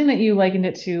interesting that you likened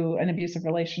it to an abusive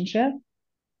relationship.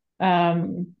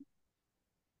 Um,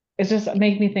 it's just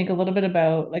make me think a little bit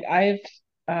about like I've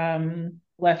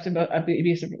left about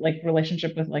abusive like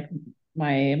relationship with like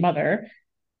my mother.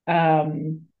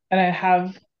 And I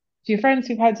have a few friends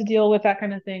who've had to deal with that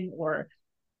kind of thing or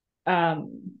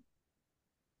um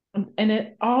and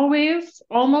it always,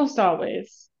 almost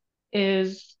always,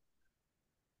 is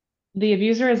the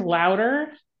abuser is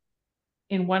louder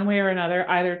in one way or another,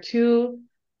 either to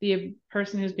the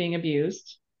person who's being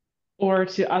abused or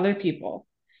to other people.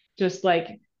 Just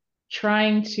like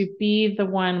trying to be the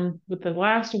one with the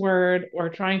last word or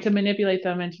trying to manipulate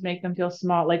them and to make them feel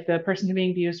small, like the person who's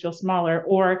being abused feel smaller,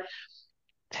 or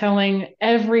telling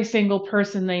every single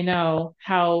person they know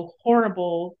how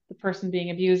horrible the person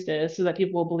being abused is so that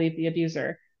people will believe the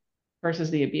abuser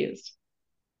versus the abused.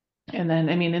 And then,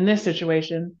 I mean, in this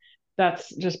situation,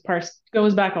 that's just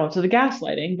goes back all to the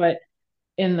gaslighting. But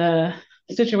in the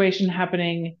situation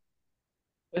happening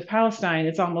with Palestine,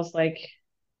 it's almost like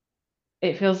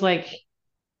it feels like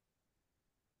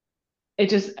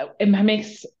it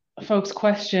makes folks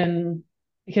question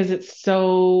because it's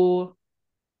so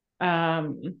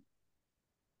um,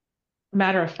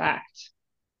 matter of fact.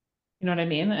 You know what I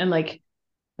mean? And like,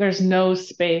 there's no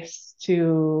space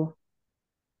to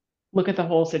look at the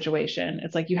whole situation.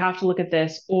 It's like you have to look at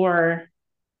this or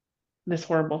this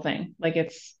horrible thing. Like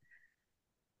it's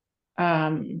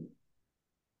um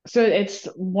so it's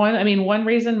one, I mean, one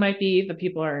reason might be the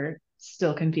people are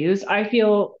still confused. I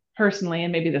feel personally,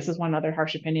 and maybe this is one other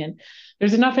harsh opinion,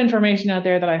 there's enough information out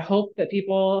there that I hope that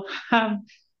people have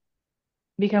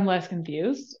become less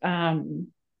confused.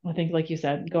 I think, like you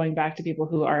said, going back to people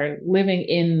who are living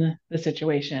in the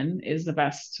situation is the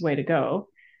best way to go.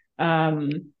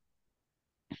 Um,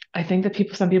 I think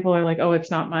that some people are like, oh,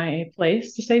 it's not my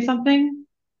place to say something.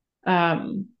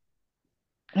 Um,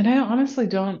 and I honestly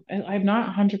don't, I'm not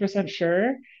 100%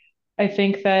 sure. I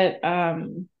think that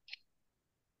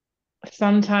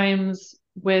sometimes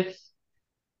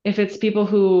if it's people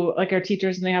who like are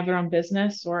teachers and they have their own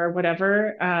business or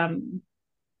whatever,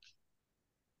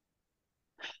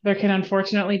 there can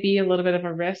unfortunately be a little bit of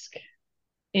a risk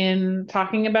in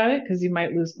talking about it because you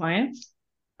might lose clients.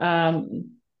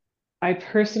 Um, I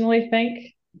personally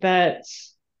think that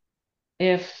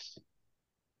if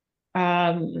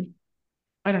um,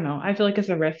 I don't know, I feel like it's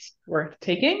a risk worth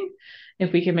taking.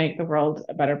 If we can make the world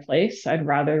a better place, I'd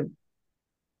rather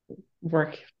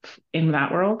work in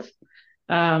that world.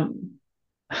 Um,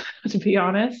 to be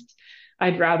honest,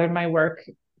 I'd rather my work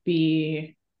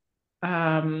be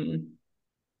um,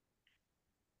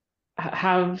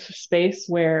 have space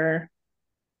where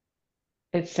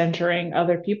it's centering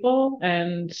other people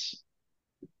and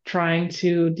trying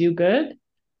to do good.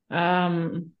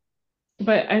 Um,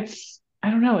 but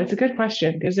I don't know, it's a good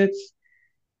question because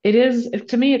it is,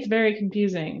 to me, it's very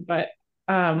confusing. But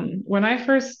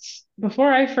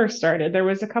before I first started, there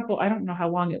was a couple, I don't know how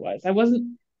long it was. I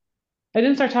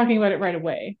didn't start talking about it right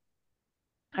away.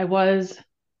 I was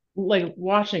like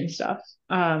watching stuff,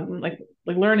 like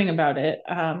learning about it.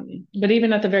 But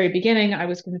even at the very beginning, I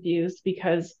was confused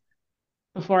because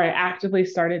before I actively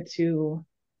started to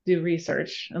do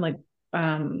research and like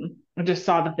I just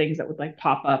saw the things that would like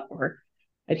pop up or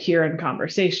I'd hear in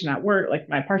conversation at work, like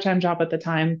my part-time job at the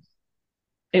time,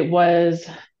 it was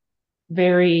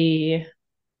very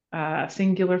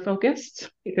singular focused.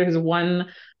 There's one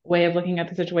way of looking at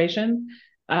the situation.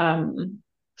 Um,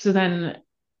 so then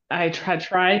had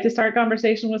tried to start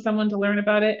conversation with someone to learn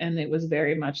about it, and it was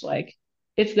very much like,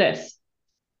 it's this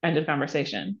end of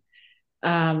conversation.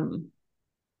 Um,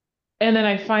 and then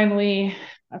a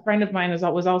friend of mine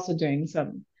was also doing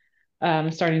some,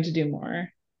 starting to do more,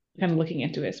 kind of looking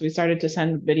into it. So we started to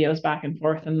send videos back and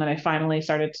forth, and then I finally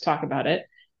started to talk about it.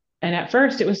 And at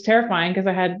first, it was terrifying because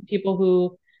I had people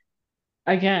who,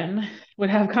 again,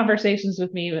 would have conversations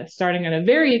with me starting on a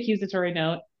very accusatory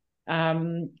note.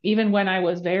 Even when I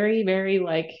was very, very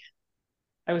like,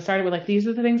 I was started with like, these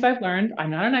are the things I've learned.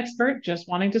 I'm not an expert, just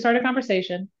wanting to start a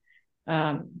conversation.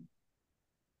 Um,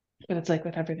 but it's like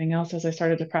with everything else, as I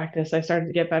started to practice, I started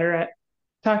to get better at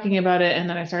talking about it. And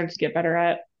then I started to get better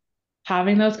at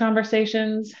having those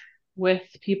conversations with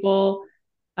people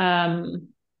um,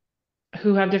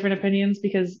 who have different opinions.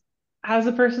 Because as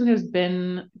a person who's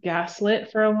been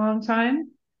gaslit for a long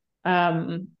time,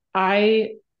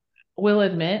 I will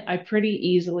admit I pretty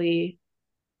easily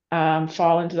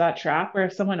fall into that trap where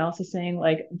if someone else is saying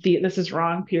like this is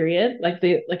wrong, period, like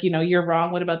you're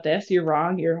wrong. What about this? You're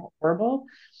wrong. You're horrible.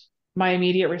 My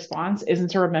immediate response isn't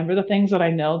to remember the things that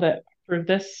I know that prove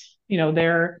this.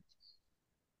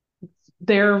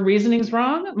 Their reasoning's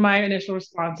wrong. My initial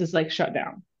response is like shut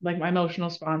down. Like my emotional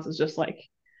response is just like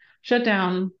shut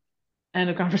down, end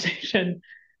of conversation.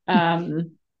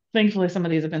 Um, Thankfully, some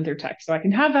of these have been through text, so I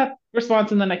can have that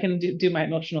response and then I can do my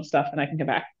emotional stuff and I can get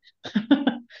back.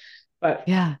 but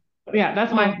Yeah. yeah,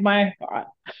 that's Oh, my thought.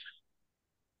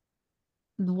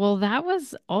 well, that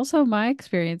was also my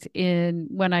experience in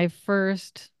when I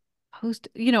first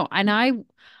and I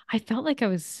felt like I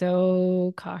was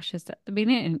so cautious at the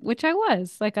beginning, which I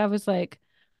was. Like I was like,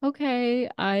 okay,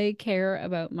 I care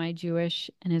about my Jewish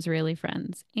and Israeli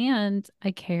friends, and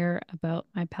I care about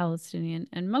my Palestinian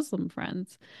and Muslim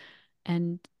friends.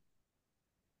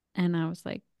 And I was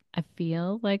like, I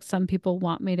feel like some people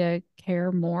want me to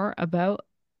care more about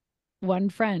one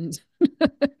friend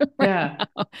right Yeah, now.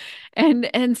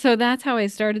 And so that's how I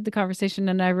started the conversation.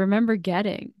 And I remember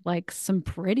getting like some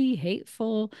pretty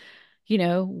hateful,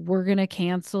 we're gonna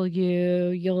cancel you.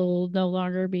 You'll no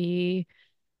longer be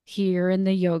here in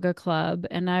the yoga club.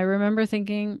 And I remember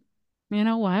thinking, you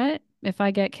know what? If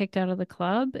I get kicked out of the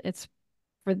club, it's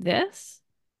for this.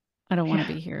 I don't want to yeah,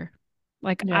 be here.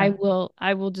 Like yeah, I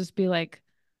will just be like,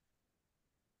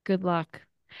 good luck.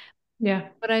 yeah.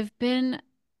 But I've been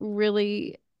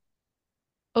really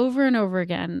over and over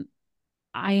again.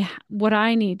 What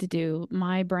I need to do,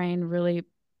 my brain really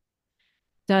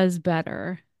does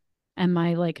better and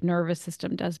my like nervous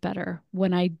system does better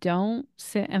when I don't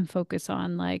sit and focus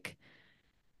on like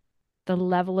the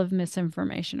level of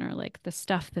misinformation or like the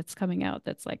stuff that's coming out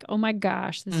that's like, oh my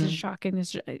gosh, this is Mm, shocking.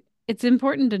 It's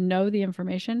important to know the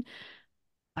information,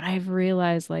 but I've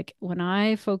realized like when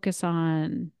I focus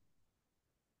on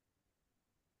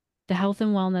the health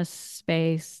and wellness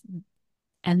space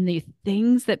and the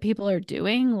things that people are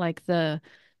doing, like the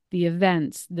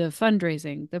events, the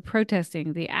fundraising, the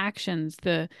protesting, the actions,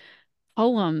 the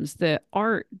poems, the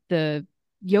art, the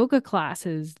yoga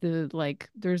classes, the like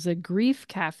there's a grief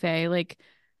cafe, like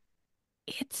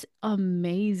it's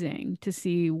amazing to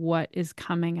see what is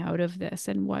coming out of this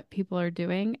and what people are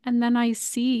doing. And then I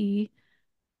see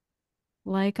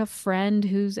like a friend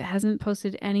who's hasn't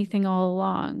posted anything all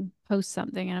along post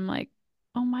something and I'm like,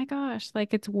 "Oh my gosh,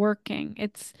 like it's working."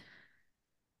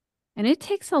 And it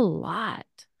takes a lot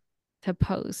to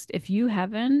post if you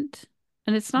haven't,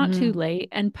 and it's not too mm, late.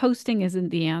 And posting isn't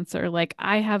the answer. Like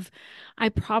I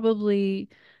probably,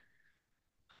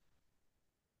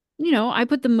 I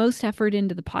put the most effort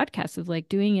into the podcast of like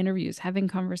doing interviews, having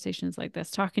conversations like this,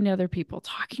 talking to other people,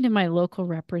 talking to my local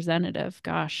representative.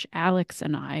 Gosh, Alex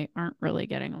and I aren't really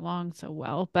getting along so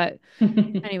well. But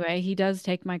anyway, he does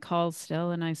take my calls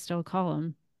still, and I still call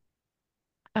him.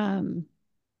 Um,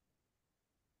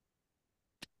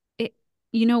 it,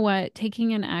 you know what?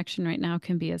 Taking an action right now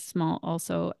can be as small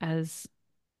also as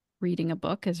reading a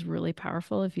book is really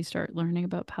powerful if you start learning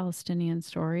about Palestinian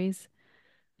stories.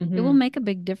 It will hmm make a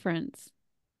big difference.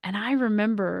 And I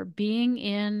remember being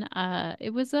in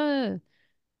it was a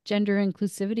gender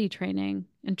inclusivity training,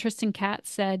 and Tristan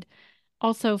Katz said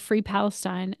also free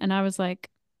Palestine. And I was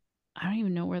like, I don't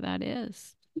even know where that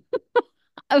is.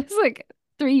 I was like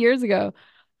 3 years ago.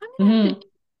 I'm gonna have hmm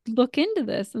to look into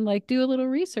this and like do a little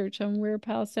research on where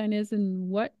Palestine is and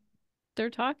what they're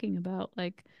talking about.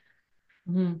 Like,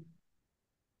 hmm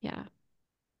yeah.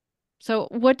 So,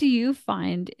 what do you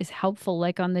find is helpful,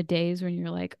 like on the days when you're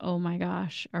like, oh my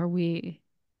gosh, are we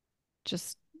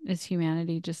just, is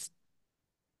humanity just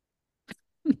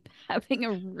having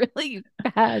a really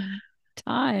bad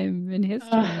time in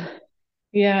history?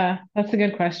 Yeah, that's a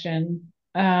good question.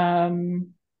 It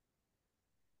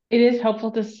is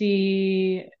helpful to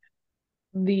see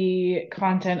the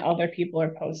content other people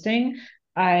are posting.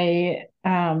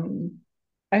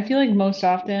 I feel like most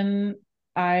often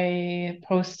I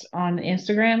post on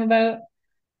Instagram about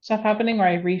stuff happening or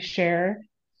I reshare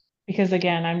because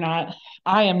again,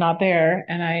 I am not there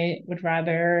and I would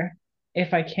rather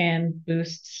if I can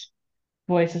boost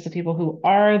voices of people who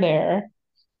are there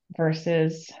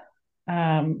versus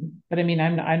but I mean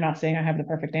I'm not saying I have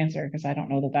the perfect answer because I don't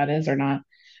know that that is or not,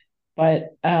 but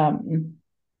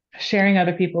sharing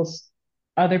other people's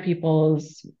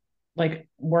like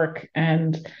work,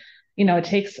 and it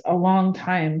takes a long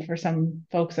time for some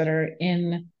folks that are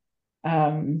in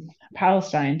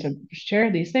Palestine to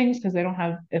share these things because they don't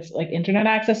have, it's like internet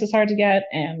access is hard to get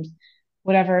and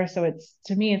whatever. So it's,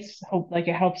 to me, it's hope, like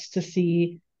it helps to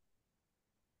see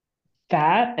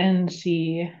that and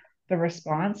see the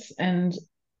response. And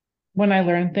when I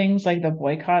learn things like the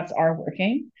boycotts are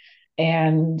working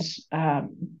and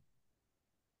um,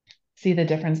 see the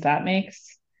difference that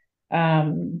makes,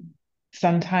 um,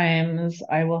 sometimes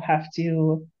I will have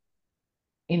to,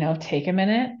 take a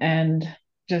minute and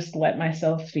just let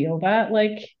myself feel that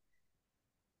like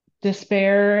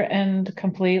despair and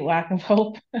complete lack of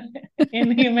hope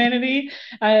in humanity,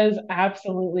 as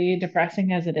absolutely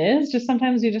depressing as it is. Just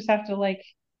sometimes you just have to like,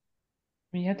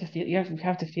 I mean, you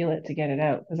have to feel it to get it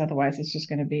out, because otherwise it's just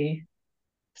going to be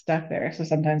stuck there. So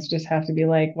sometimes you just have to be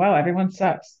like, wow, everyone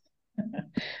sucks.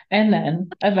 And then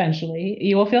eventually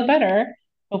you will feel better,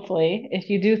 hopefully, if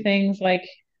you do things like,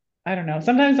 I don't know,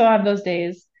 sometimes I'll have those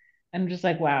days and I'm just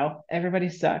like, wow, everybody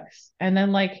sucks. And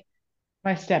then like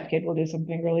my stepkid will do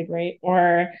something really great,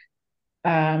 or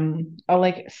I'll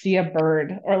like see a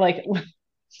bird, or like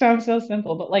sounds so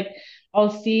simple, but like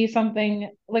I'll see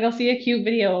something, like I'll see a cute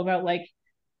video about like,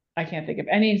 I can't think of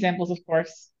any examples, of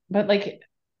course, but like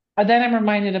then I'm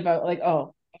reminded about like,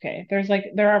 oh, okay,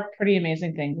 there are pretty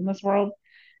amazing things in this world.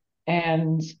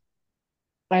 And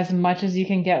as much as you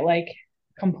can get like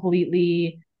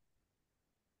completely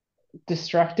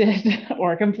destructed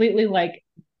or completely like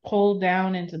pulled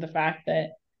down into the fact that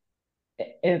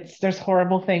there's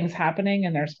horrible things happening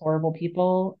and there's horrible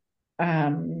people,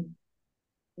 um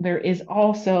there is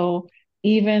also,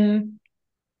 even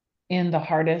in the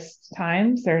hardest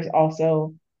times, there's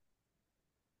also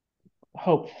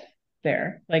hope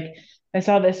there. Like I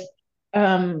saw this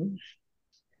um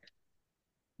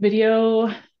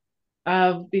video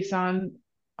of Bisan.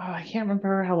 Oh, I can't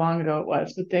remember how long ago it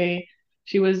was, but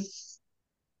she was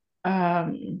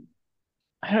um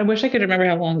I wish I could remember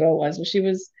how long ago it was, but she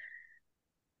was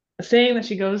saying that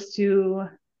she goes to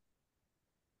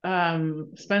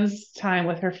spends time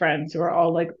with her friends who are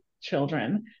all like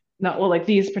children. Not, well, like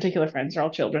these particular friends are all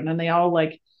children, and they all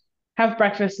like have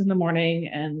breakfast in the morning.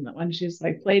 And when she's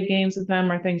like played games with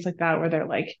them or things like that, where they're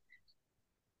like,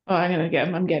 oh,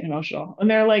 I'm getting emotional. And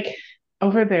they're like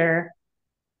over there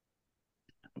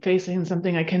facing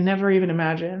something I can never even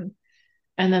imagine.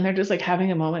 And then they're just like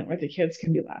having a moment where the kids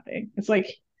can be laughing. It's like,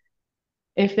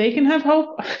 if they can have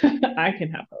hope, I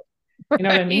can have hope. You know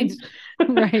what I Right. mean?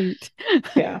 Right.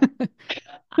 Yeah.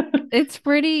 It's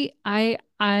pretty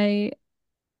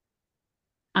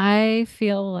I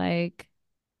feel like,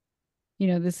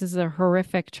 this is a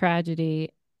horrific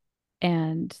tragedy,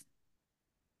 and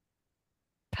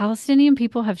Palestinian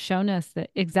people have shown us that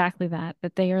exactly that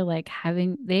they are like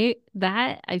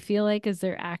that I feel like is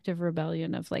their active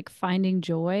rebellion of like finding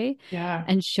joy Yeah.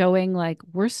 and showing like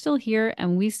we're still here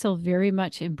and we still very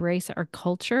much embrace our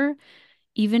culture,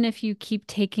 even if you keep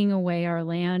taking away our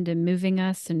land and moving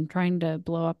us and trying to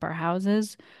blow up our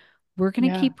houses, we're going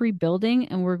to Yeah. keep rebuilding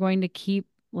and we're going to keep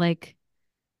like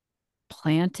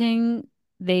planting.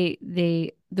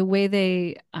 The way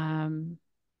they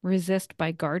resist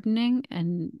by gardening,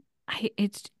 and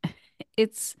it's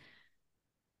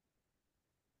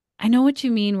I know what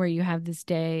you mean where you have this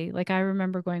day. Like I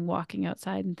remember going walking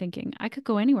outside and thinking, I could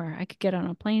go anywhere. I could get on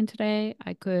a plane today.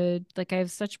 I could, like, I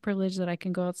have such privilege that I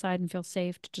can go outside and feel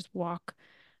safe to just walk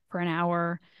for an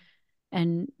hour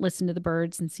and listen to the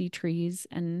birds and see trees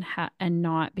and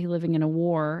not be living in a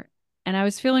war. And I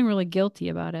was feeling really guilty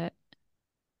about it.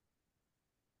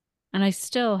 And I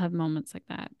still have moments like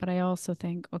that, but I also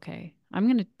think, okay, I'm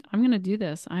going to do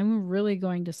this. I'm really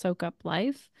going to soak up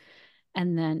life,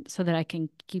 and then so that I can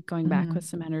keep going back with Mhm.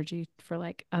 some energy for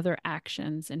like other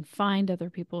actions and find other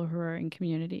people who are in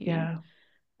community and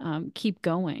Yeah. keep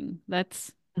going.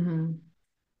 Mhm.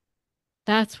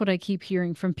 That's what I keep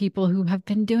hearing from people who have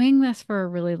been doing this for a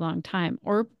really long time,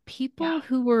 or Yeah. people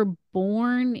who were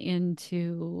born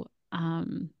into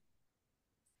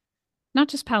not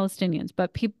just Palestinians,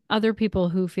 but other people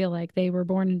who feel like they were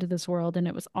born into this world and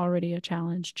it was already a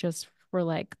challenge just for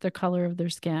like the color of their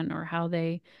skin or how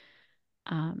they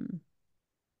um,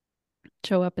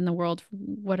 show up in the world,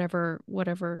 whatever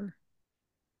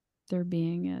their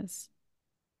being is.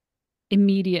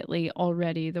 Immediately,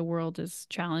 already, the world is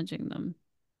challenging them,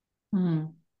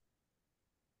 Mhm.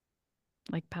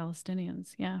 like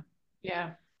Palestinians. Yeah.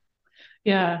 Yeah.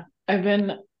 Yeah. I've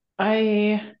been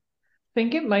I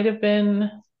think it might have been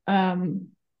um,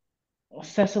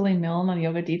 Cecily Milne on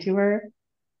Yoga Detour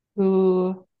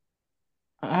who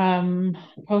um,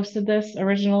 posted this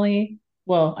originally.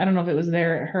 Well, I don't know if it was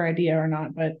her idea or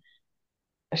not, but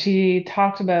she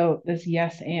talked about this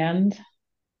yes and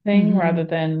thing rather Hmm.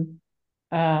 than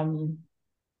um,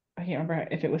 I can't remember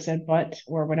if it was said but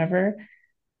or whatever.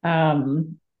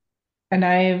 Um, and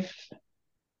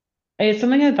it's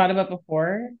something I thought about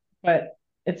before, but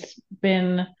it's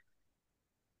been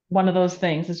one of those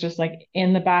things. It's just like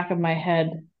in the back of my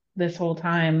head this whole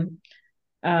time.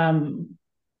 Um,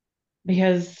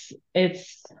 because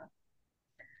it's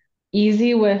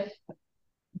easy with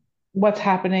what's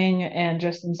happening and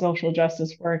just in social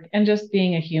justice work and just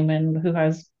being a human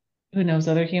who knows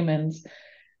other humans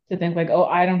to think like, oh,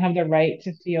 I don't have the right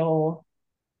to feel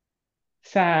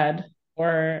sad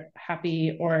or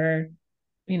happy or,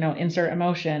 insert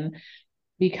emotion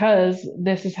because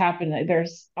this is happening.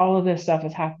 There's all of this stuff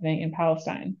is happening in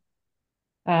Palestine.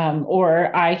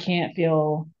 Or I can't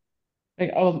feel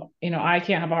like, oh, I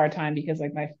can't have a hard time because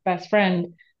like my best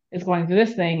friend is going through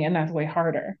this thing and that's way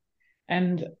harder.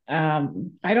 And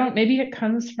I don't, maybe it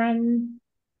comes from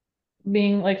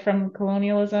being like from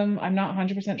colonialism. I'm not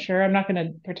 100% sure. I'm not going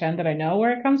to pretend that I know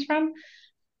where it comes from,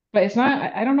 but it's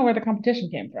not, I don't know where the competition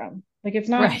came from. Like it's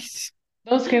not, Right.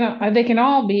 they can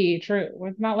all be true.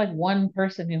 It's not like one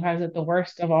person who has it the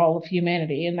worst of all of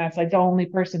humanity. And that's like the only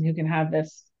person who can have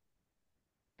this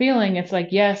feeling. It's like,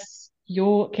 yes,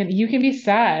 you can be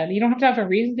sad. You don't have to have a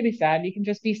reason to be sad. You can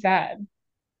just be sad.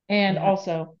 And Yeah.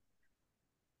 also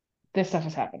this stuff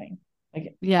is happening.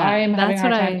 Like Yeah. I'm having a That's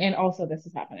what hard time I, and also this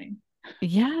is happening.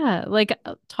 yeah. Like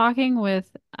talking with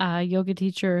a yoga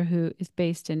teacher who is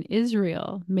based in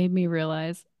Israel made me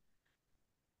realize,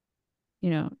 you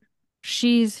know,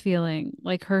 she's feeling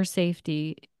like her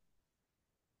safety.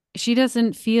 She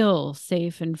doesn't feel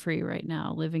safe and free right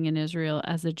now living in Israel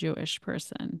as a Jewish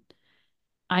person.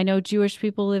 I know Jewish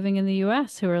people living in the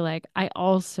US who are like, I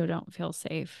also don't feel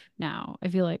safe now. I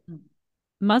feel like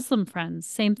Muslim friends,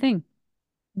 same thing.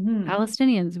 Mm-hmm.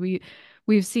 Palestinians,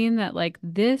 we've seen that like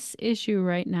this issue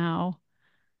right now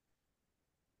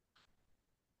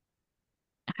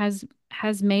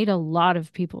has made a lot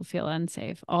of people feel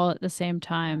unsafe all at the same Yeah.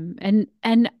 time. And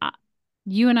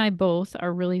you and I both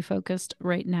are really focused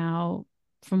right now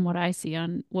from what I see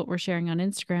on what we're sharing on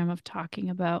Instagram of talking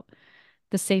about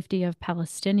the safety of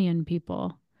Palestinian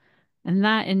people. And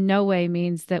that in no way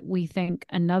means that we think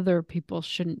another people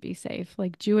shouldn't be safe.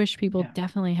 Like Jewish people Yeah.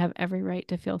 definitely have every right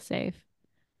to feel safe.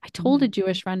 I told a Mm-hmm.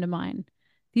 Jewish friend of mine,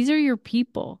 these are your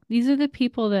people. These are the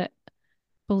people that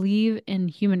believe in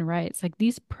human rights. Like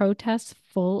these protests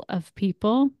full of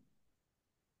people,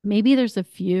 maybe there's a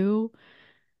few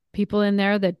people in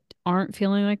there that aren't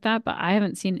feeling like that, but I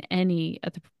haven't seen any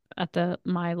at the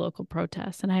my local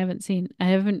protests, and I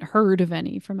haven't heard of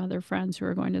any from other friends who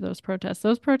are going to those protests.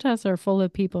 Those protests are full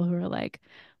of people who are like,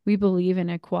 we believe in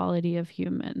equality of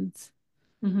humans.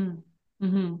 Mm-hmm.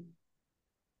 Mm-hmm.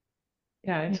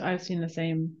 Yeah, Yeah, I've seen the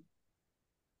same.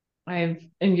 And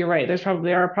you're right.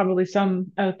 There are probably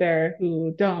some out there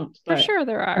who don't, for but sure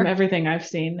there from are. everything I've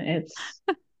seen,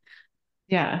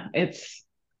 yeah,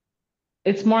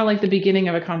 it's more like the beginning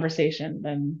of a conversation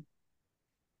than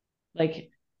like,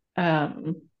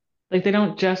 um, like they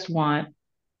don't just want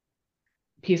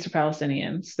peace for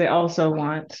Palestinians. They also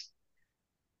want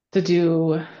to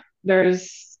do, they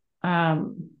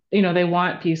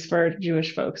want peace for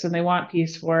Jewish folks and they want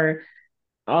peace for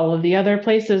all of the other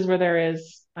places where there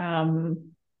is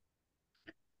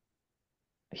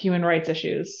human rights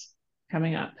issues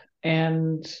coming up.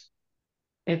 And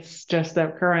it's just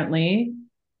that currently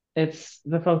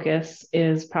the focus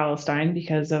is Palestine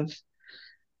because of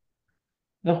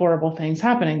the horrible things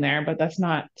happening there. But that's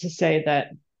not to say that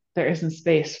there isn't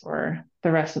space for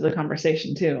the rest of the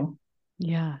conversation too.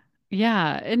 Yeah.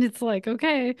 Yeah. And it's like,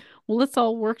 okay, well, let's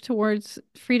all work towards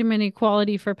freedom and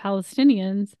equality for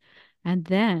Palestinians. And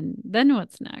then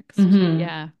what's next? Mm-hmm.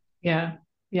 Yeah. Yeah.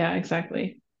 Yeah,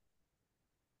 exactly.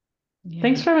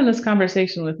 Thanks Yeah. for having this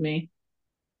conversation with me.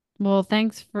 Well,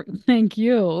 thank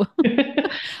you.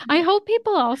 I hope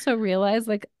people also realize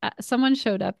like someone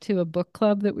showed up to a book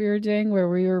club that we were doing where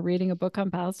we were reading a book on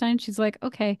Palestine. She's like,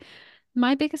 okay,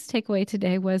 my biggest takeaway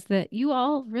today was that you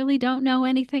all really don't know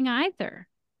anything either.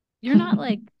 You're not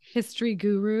like history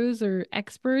gurus or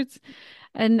experts.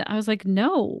 And I was like,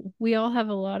 no, we all have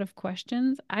a lot of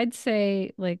questions. I'd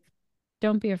say like,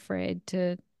 don't be afraid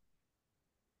to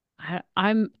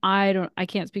I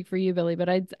can't speak for you, Billy, but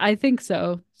I think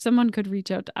so. Someone could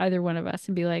reach out to either one of us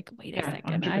and be like, wait a Yeah,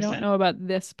 second, I don't 100%. know about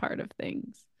this part of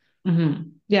things.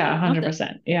 Yeah, Not that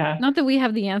 100%. Yeah. not that we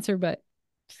have the answer, but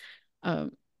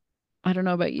um, I don't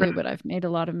know about you, but I've made a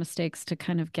lot of mistakes to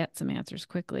kind of get some answers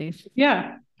quickly.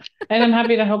 Yeah. And I'm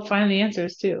happy to help find the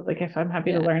answers too. Like if I'm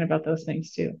happy to Yeah, learn about those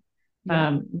things too. yeah,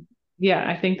 Um, yeah,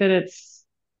 I think that it's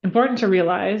important to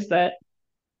realize that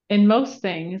in most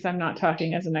things, I'm not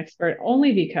talking as an expert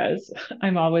only because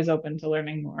I'm always open to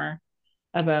learning more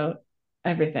about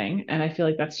everything. And I feel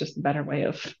like that's just a better way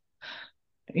of,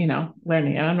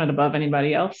 learning. And I'm not above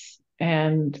anybody else.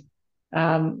 And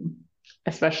um,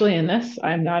 especially in this,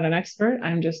 I'm not an expert.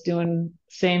 I'm just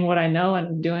saying what I know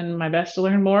and doing my best to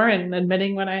learn more and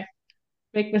admitting when I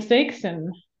make mistakes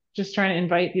and just trying to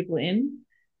invite people in.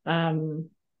 Um,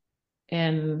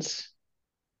 and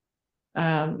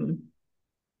um,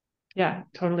 yeah,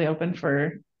 totally open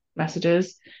for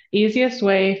messages. Easiest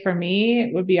way for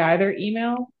me would be either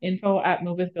email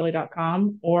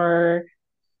info@movewithbilly.com, or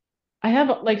I have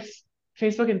like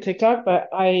Facebook and TikTok, but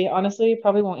I honestly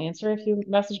probably won't answer if you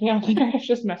message me on there.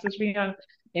 Just message me on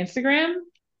Instagram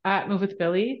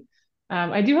 @movewithbilly.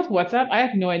 I do have WhatsApp. I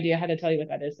have no idea how to tell you what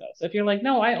that is though. So if you're like,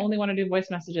 no, I only want to do voice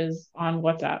messages on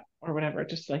WhatsApp or whatever,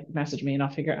 just like message me and I'll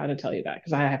figure out how to tell you that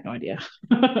because I have no idea.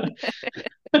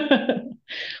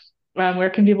 Where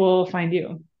can people find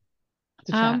you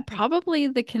to chat? Probably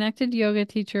the Connected Yoga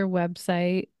Teacher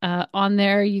website. On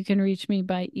there, you can reach me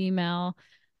by email.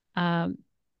 Um,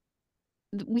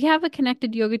 we have a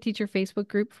Connected Yoga Teacher Facebook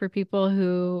group for people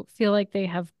who feel like they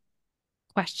have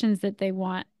questions that they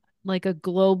want like a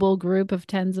global group of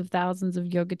tens of thousands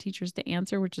of yoga teachers to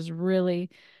answer, which is really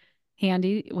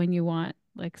handy when you want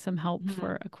like some help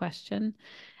for Mhm. a question.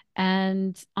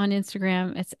 And on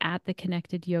Instagram, it's at the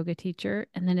Connected Yoga Teacher.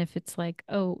 And then if it's like,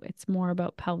 oh, it's more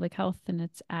about pelvic health, then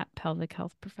it's at Pelvic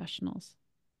Health Professionals.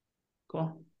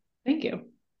 Cool. Thank you.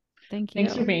 Thank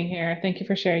Thanks for you. being here. Thank you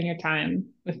for sharing your time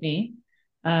with me.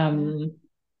 Yeah. Um,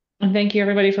 and thank you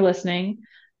everybody for listening.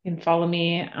 You can follow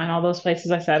me on all those places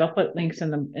I said. I'll put links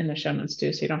in the show notes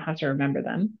too, so you don't have to remember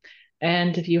them.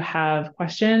 And if you have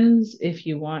questions, if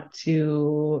you want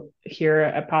to hear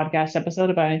a podcast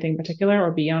episode about anything particular or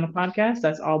be on a podcast,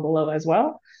 that's all below as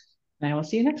well. And I will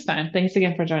see you next time. Thanks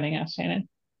again for joining us, Shannon.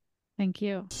 Thank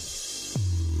you.